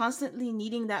was constantly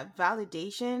needing that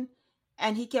validation,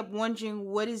 and he kept wondering,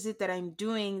 what is it that I'm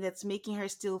doing that's making her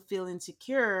still feel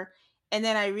insecure? And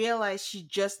then I realized she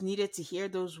just needed to hear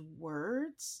those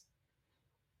words.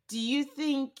 Do you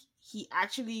think he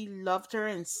actually loved her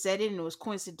and said it and it was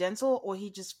coincidental, or he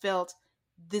just felt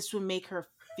this would make her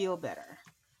feel better?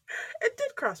 It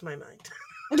did cross my mind.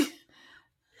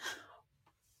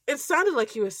 It sounded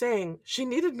like he was saying, she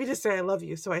needed me to say I love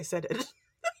you, so I said it.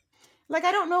 Like,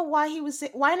 I don't know why he was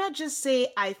saying, why not just say,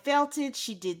 I felt it,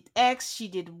 she did X, she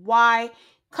did Y,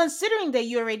 considering that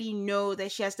you already know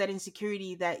that she has that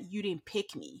insecurity that you didn't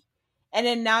pick me. And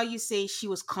then now you say she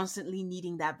was constantly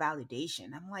needing that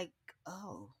validation. I'm like,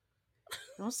 oh,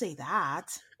 don't say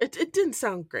that. It didn't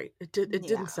sound great. It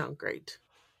didn't sound great.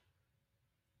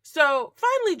 So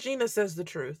finally Gina says the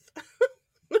truth.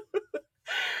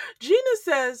 Gina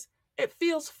says it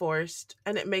feels forced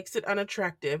and it makes it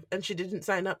unattractive, and she didn't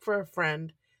sign up for a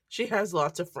friend. She has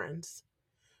lots of friends.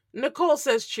 Nicole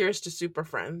says cheers to super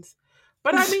friends.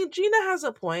 But I mean, Gina has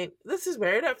a point. This is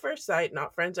married at first sight,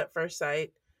 not friends at first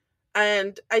sight.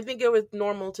 And I think it was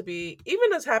normal to be,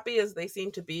 even as happy as they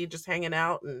seem to be, just hanging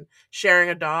out and sharing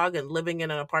a dog and living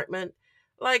in an apartment.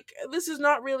 Like, this is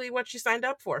not really what she signed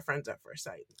up for, friends at first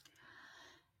sight.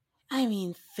 I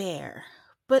mean, fair.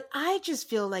 But I just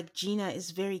feel like Gina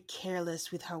is very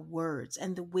careless with her words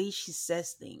and the way she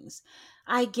says things.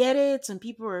 I get it, some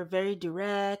people are very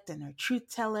direct and are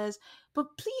truth tellers,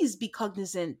 but please be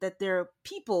cognizant that there are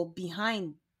people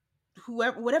behind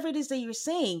whatever it is that you're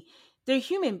saying. They're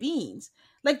human beings.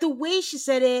 Like the way she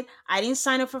said it, I didn't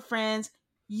sign up for friends.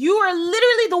 You are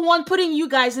literally the one putting you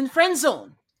guys in friend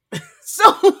zone. So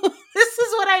this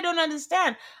is what I don't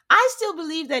understand. I still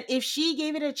believe that if she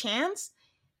gave it a chance,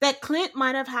 that Clint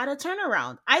might have had a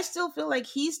turnaround. I still feel like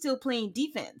he's still playing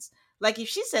defense. Like if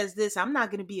she says this, I'm not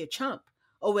going to be a chump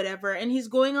or whatever, and he's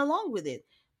going along with it.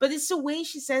 But it's the way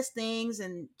she says things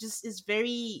and just is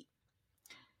very,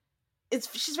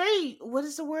 she's very, what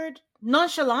is the word?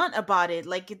 Nonchalant about it.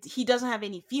 Like he doesn't have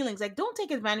any feelings. Like don't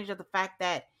take advantage of the fact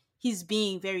that he's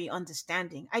being very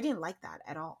understanding. I didn't like that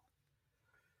at all.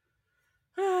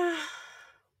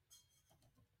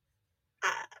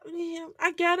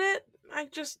 I get it.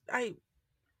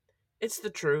 It's the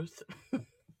truth.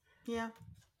 Yeah.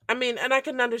 I mean, and I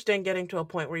can understand getting to a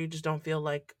point where you just don't feel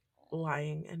like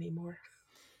lying anymore.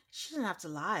 She didn't have to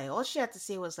lie. All she had to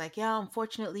say was like, yeah,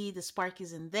 unfortunately the spark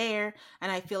isn't there, and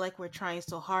I feel like we're trying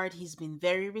so hard. He's been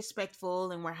very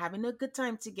respectful and we're having a good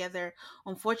time together.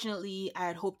 Unfortunately, I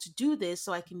had hoped to do this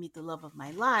so I can meet the love of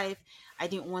my life. I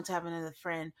didn't want to have another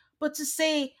friend. But to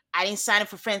say, I didn't sign up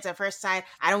for friends at first sight,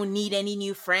 I don't need any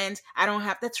new friends,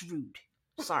 that's rude.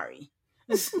 Sorry.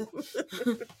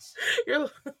 You're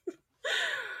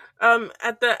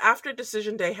at the after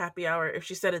decision day happy hour, if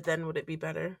she said it then, would it be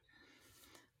better?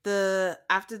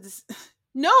 After this,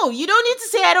 no, you don't need to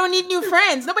say I don't need new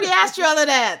friends. Nobody asked you all of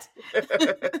that.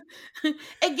 Again,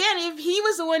 if he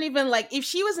was the one, even like if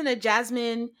she was in a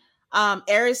Jasmine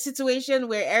Eris situation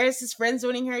where Eris is friend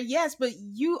zoning her, yes, but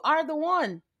you are the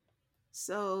one.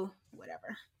 So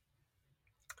whatever.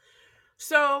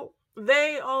 So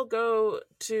they all go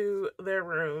to their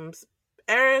rooms.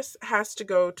 Eris has to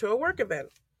go to a work event,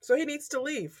 so he needs to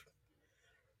leave.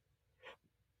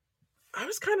 I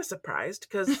was kind of surprised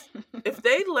because if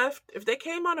they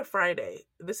came on a Friday,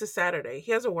 this is Saturday,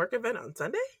 he has a work event on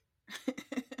Sunday?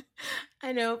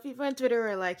 I know, people on Twitter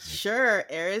are like, sure,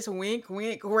 Eris, wink,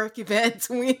 wink, work event,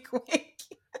 wink, wink.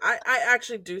 I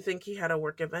actually do think he had a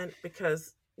work event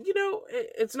because,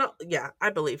 it's not, I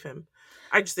believe him.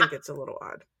 I just think it's a little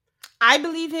odd. I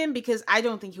believe him because I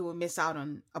don't think he will miss out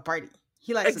on a party.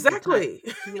 He likes a good time.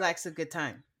 Exactly. He likes a good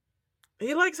time.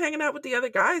 He likes hanging out with the other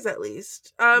guys, at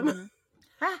least. Mhm.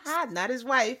 Not his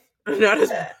wife. Not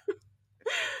as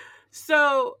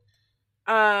so.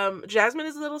 Jasmine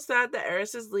is a little sad that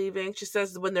Eris is leaving. She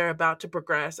says when they're about to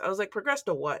progress. I was like, progress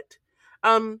to what?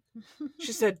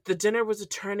 She said the dinner was a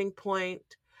turning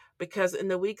point because in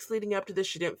the weeks leading up to this,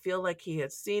 she didn't feel like he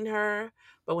had seen her.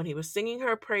 But when he was singing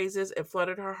her praises, it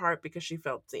flooded her heart because she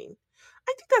felt seen.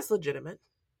 I think that's legitimate.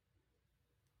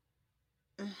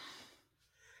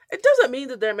 It doesn't mean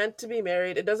that they're meant to be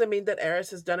married. It doesn't mean that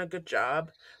Eris has done a good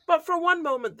job. But for one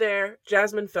moment there,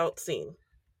 Jasmine felt seen.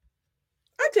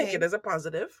 I take it as a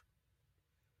positive.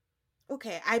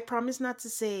 Okay, I promise not to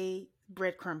say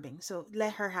breadcrumbing, so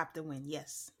let her have the win.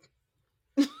 Yes.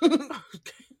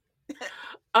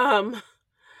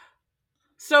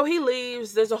 So he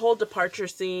leaves. There's a whole departure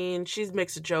scene. She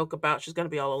makes a joke about she's going to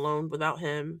be all alone without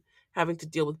him, having to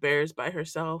deal with bears by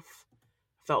herself.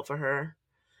 Felt for her.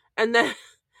 And then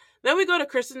we go to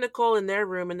Chris and Nicole in their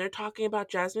room, and they're talking about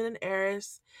Jasmine and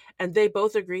Eris, and they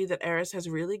both agree that Eris has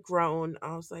really grown.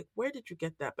 I was like, where did you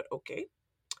get that? But okay.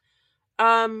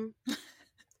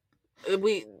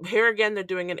 We here again, they're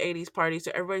doing an 80s party,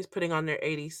 so everybody's putting on their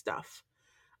 80s stuff.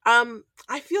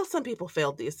 I feel some people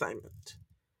failed the assignment.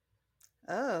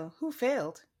 Oh, who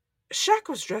failed? Shaq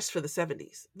was dressed for the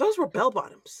 70s. Those were bell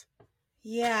bottoms.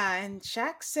 Yeah, and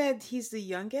Shaq said he's the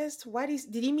youngest.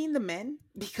 Did he mean the men?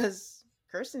 Because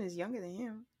Kirsten is younger than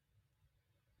him.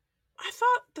 I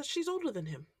thought that she's older than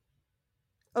him.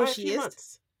 Oh, she is?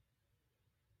 Months.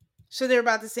 So they're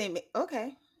about the same.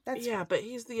 Okay, that's fine. But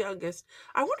he's the youngest.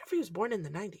 I wonder if he was born in the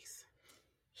 90s.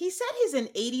 He said he's an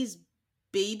 80s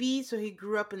baby, so he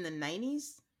grew up in the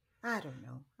 90s. I don't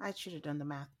know. I should have done the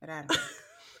math, but I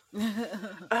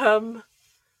don't know.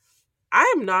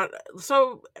 I'm not.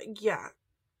 So, yeah.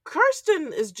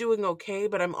 Kirsten is doing okay,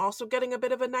 but I'm also getting a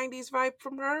bit of a 90s vibe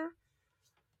from her.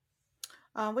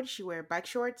 What did she wear? Bike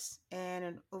shorts and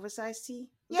an oversized tee?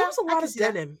 Yeah, there was a lot of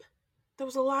denim. There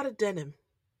was a lot of denim.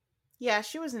 Yeah,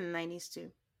 she was in the 90s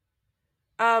too.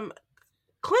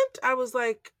 Clint, I was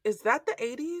like, is that the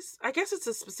 80s? I guess it's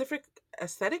a specific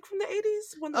aesthetic from the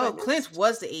 80s. Clint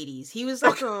was the 80s. He was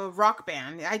like a rock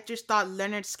band. I just thought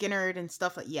Leonard Skinner and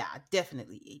stuff like, yeah,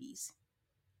 definitely 80s.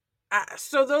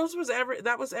 So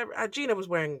Gina was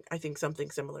wearing, I think, something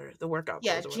similar. The workout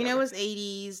clothes. Yeah, Gina was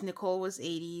 80s. Nicole was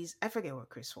 80s. I forget what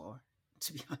Chris wore,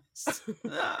 to be honest.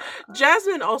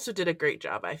 Jasmine also did a great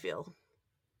job, I feel.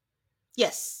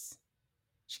 Yes.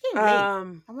 She came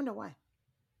late. I wonder why.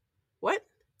 What?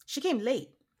 She came late.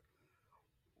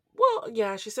 Well,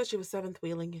 yeah, she said she was seventh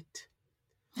wheeling it.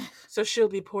 So she'll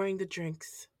be pouring the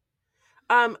drinks.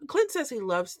 Clint says he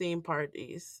loves theme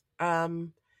parties.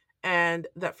 And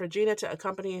that for Gina to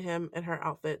accompany him in her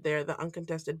outfit, they're the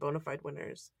uncontested bona fide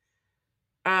winners.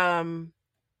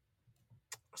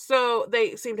 So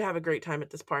they seem to have a great time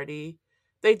at this party.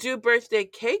 They do birthday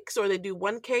cakes, or they do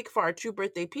one cake for our two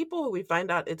birthday people, who we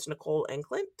find out it's Nicole and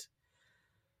Clint.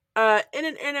 In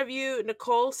an interview,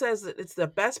 Nicole says that it's the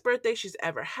best birthday she's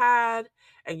ever had,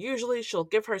 and usually she'll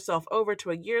give herself over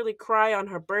to a yearly cry on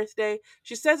her birthday.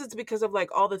 She says it's because of like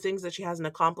all the things that she hasn't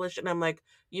accomplished, and I'm like,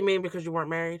 you mean because you weren't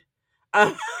married?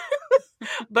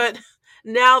 But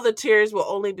now the tears will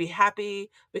only be happy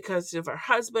because of her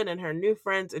husband and her new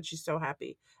friends, and she's so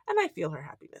happy, and I feel her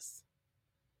happiness.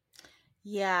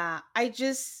 Yeah, I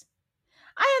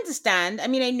understand. I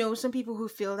mean, I know some people who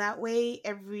feel that way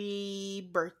every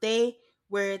birthday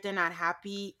where they're not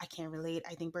happy. I can't relate.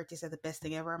 I think birthdays are the best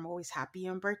thing ever. I'm always happy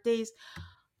on birthdays.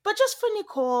 But just for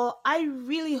Nicole, I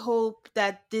really hope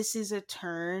that this is a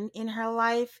turn in her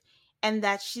life and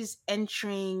that she's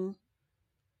entering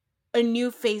a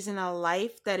new phase in her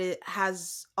life that it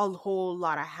has a whole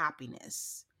lot of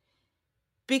happiness.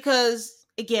 Because,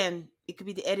 again, it could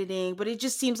be the editing, but it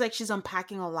just seems like she's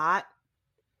unpacking a lot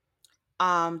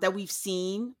that we've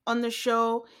seen on the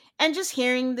show. And just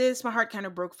hearing this, my heart kind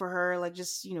of broke for her. Like,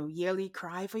 just, yearly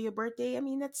cry for your birthday. I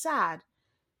mean, that's sad.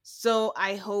 So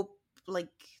I hope, like,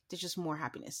 there's just more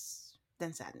happiness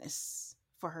than sadness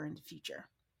for her in the future.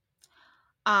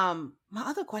 My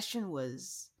other question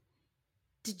was,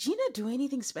 did Gina do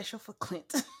anything special for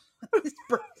Clint on his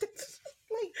birthday?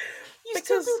 Like,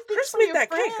 because Chris made that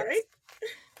cake, right?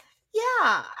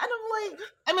 Yeah, and I'm like,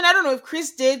 I mean, I don't know if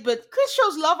Chris did, but Chris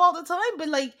shows love all the time. But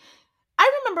like,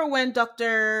 I remember when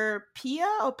Dr. Pia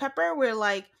or Pepper were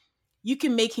like, you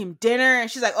can make him dinner,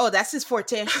 and she's like, oh, that's his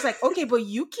forte. And she's like, okay, but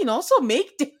you can also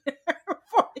make dinner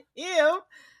for him.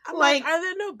 I'm like, are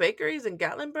there no bakeries in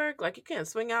Gatlinburg? Like, you can't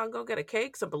swing out and go get a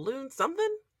cake, some balloons,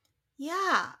 something?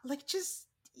 Yeah, like, just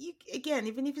again,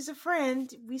 even if he's a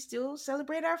friend, we still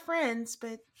celebrate our friends.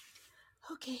 But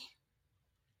okay,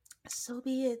 so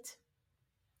be it.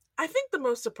 I think the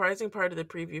most surprising part of the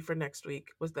preview for next week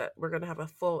was that we're going to have a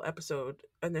full episode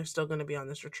and they're still going to be on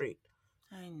this retreat.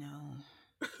 I know.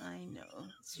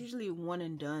 It's usually one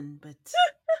and done, but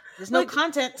there's no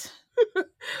content.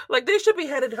 Like, they should be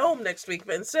headed home next week,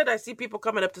 but instead I see people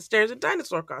coming up the stairs in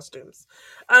dinosaur costumes.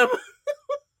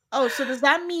 Oh, so does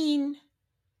that mean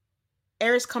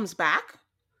Eris comes back?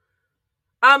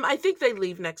 I think they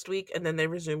leave next week and then they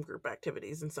resume group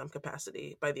activities in some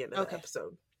capacity by the end of the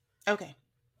episode. Okay.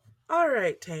 All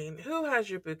right, Tane, who has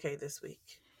your bouquet this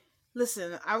week?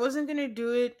 Listen, I wasn't going to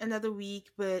do it another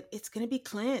week, but it's going to be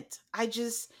Clint.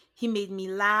 He made me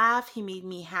laugh. He made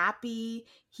me happy.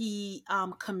 He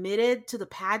committed to the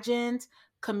pageant,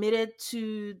 committed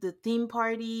to the theme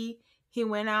party. He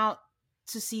went out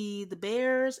to see the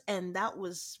bears, and that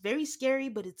was very scary,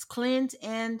 but it's Clint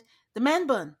and the man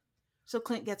bun. So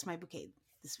Clint gets my bouquet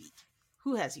this week.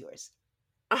 Who has yours?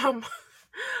 I'm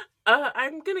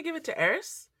going to give it to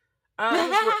Eris.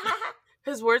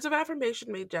 His words of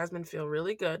affirmation made Jasmine feel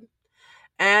really good.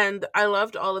 And I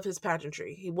loved all of his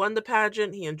pageantry. He won the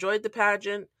pageant. He enjoyed the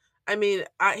pageant. I mean,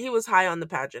 he was high on the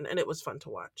pageant, and it was fun to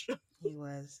watch. He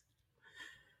was.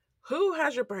 Who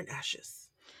has your burnt ashes?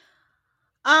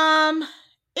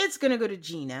 It's going to go to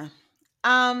Gina.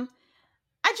 Clint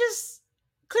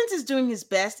is doing his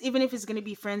best, even if it's going to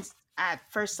be friends at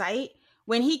first sight.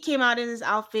 When he came out in his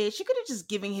outfit, she could have just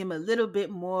given him a little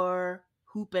bit more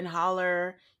hoop and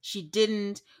holler. She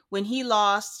didn't. When he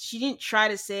lost, she didn't try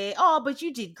to say, oh, but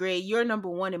you did great. You're number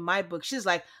one in my book. She's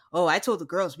like, oh, I told the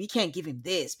girls we can't give him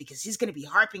this because he's going to be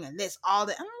harping on this all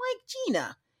day. I'm like,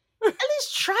 Gina, at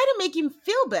least try to make him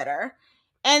feel better.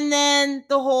 And then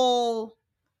the whole,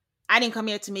 I didn't come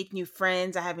here to make new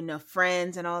friends. I have enough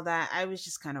friends and all that. I was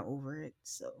just kind of over it.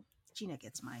 So Gina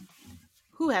gets mine.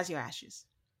 Who has your ashes?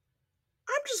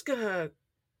 I'm just going to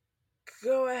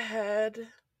go ahead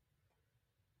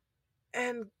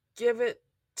and give it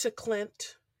to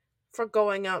Clint for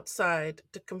going outside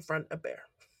to confront a bear.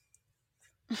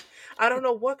 I don't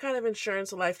know what kind of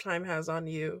insurance Lifetime has on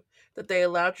you that they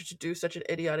allowed you to do such an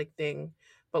idiotic thing,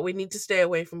 but we need to stay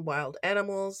away from wild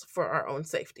animals for our own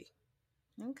safety.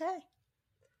 Okay.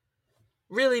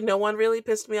 Really, no one really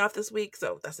pissed me off this week,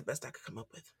 so that's the best I could come up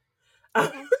with.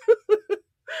 Okay.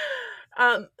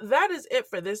 That is it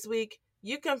for this week.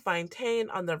 You can find Tane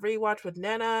on the Rewatch with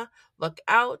Nana. Look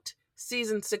out.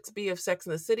 Season 6B of Sex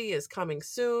and the City is coming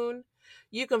soon.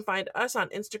 You can find us on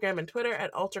Instagram and Twitter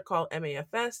at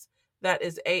AltarCallMAFS. That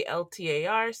is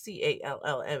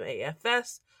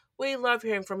ALTARCALLMAFS. We love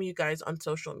hearing from you guys on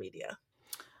social media.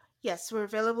 Yes, we're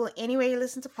available anywhere you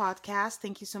listen to podcasts.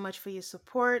 Thank you so much for your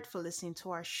support, for listening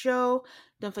to our show.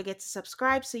 Don't forget to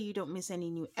subscribe so you don't miss any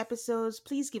new episodes.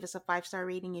 Please give us a 5-star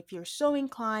rating if you're so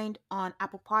inclined on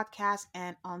Apple Podcasts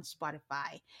and on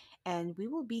Spotify. And we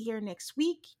will be here next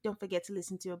week. Don't forget to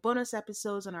listen to our bonus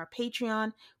episodes on our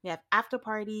Patreon. We have After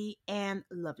Party and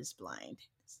Love is Blind.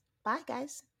 Bye,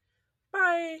 guys.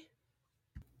 Bye.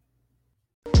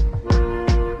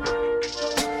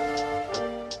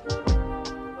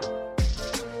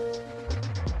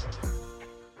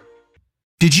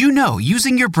 Did you know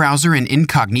using your browser in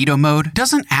incognito mode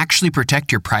doesn't actually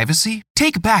protect your privacy?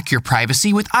 Take back your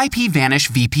privacy with IPVanish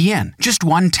VPN. Just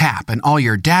one tap and all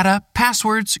your data,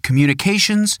 passwords,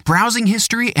 communications, browsing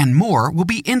history, and more will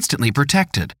be instantly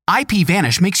protected.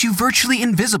 IPVanish makes you virtually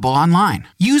invisible online.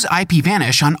 Use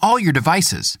IPVanish on all your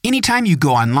devices, anytime you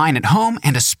go online at home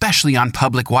and especially on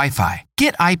public Wi-Fi.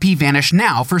 Get IPVanish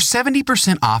now for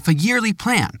 70% off a yearly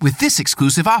plan with this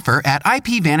exclusive offer at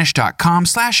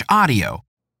ipvanish.com/audio.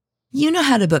 You know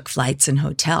how to book flights and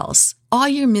hotels. All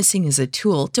you're missing is a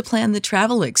tool to plan the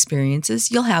travel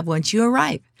experiences you'll have once you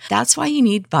arrive. That's why you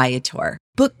need Viator.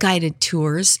 Book guided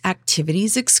tours,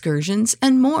 activities, excursions,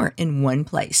 and more in one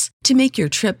place to make your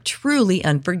trip truly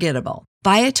unforgettable.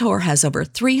 Viator has over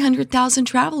 300,000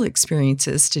 travel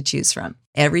experiences to choose from.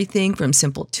 Everything from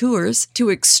simple tours to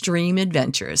extreme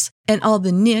adventures and all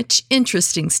the niche,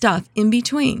 interesting stuff in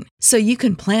between. So you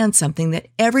can plan something that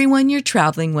everyone you're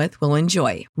traveling with will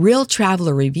enjoy. Real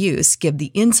traveler reviews give the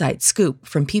inside scoop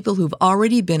from people who've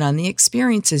already been on the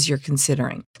experiences you're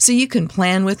considering. So you can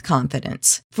plan with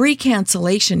confidence. Free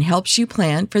cancellation helps you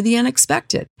plan for the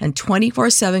unexpected. And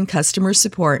 24/7 customer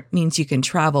support means you can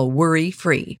travel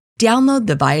worry-free. Download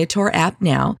the Viator app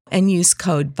now and use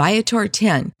code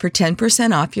Viator10 for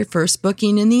 10% off your first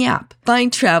booking in the app.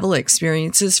 Find travel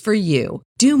experiences for you.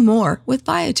 Do more with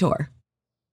Viator.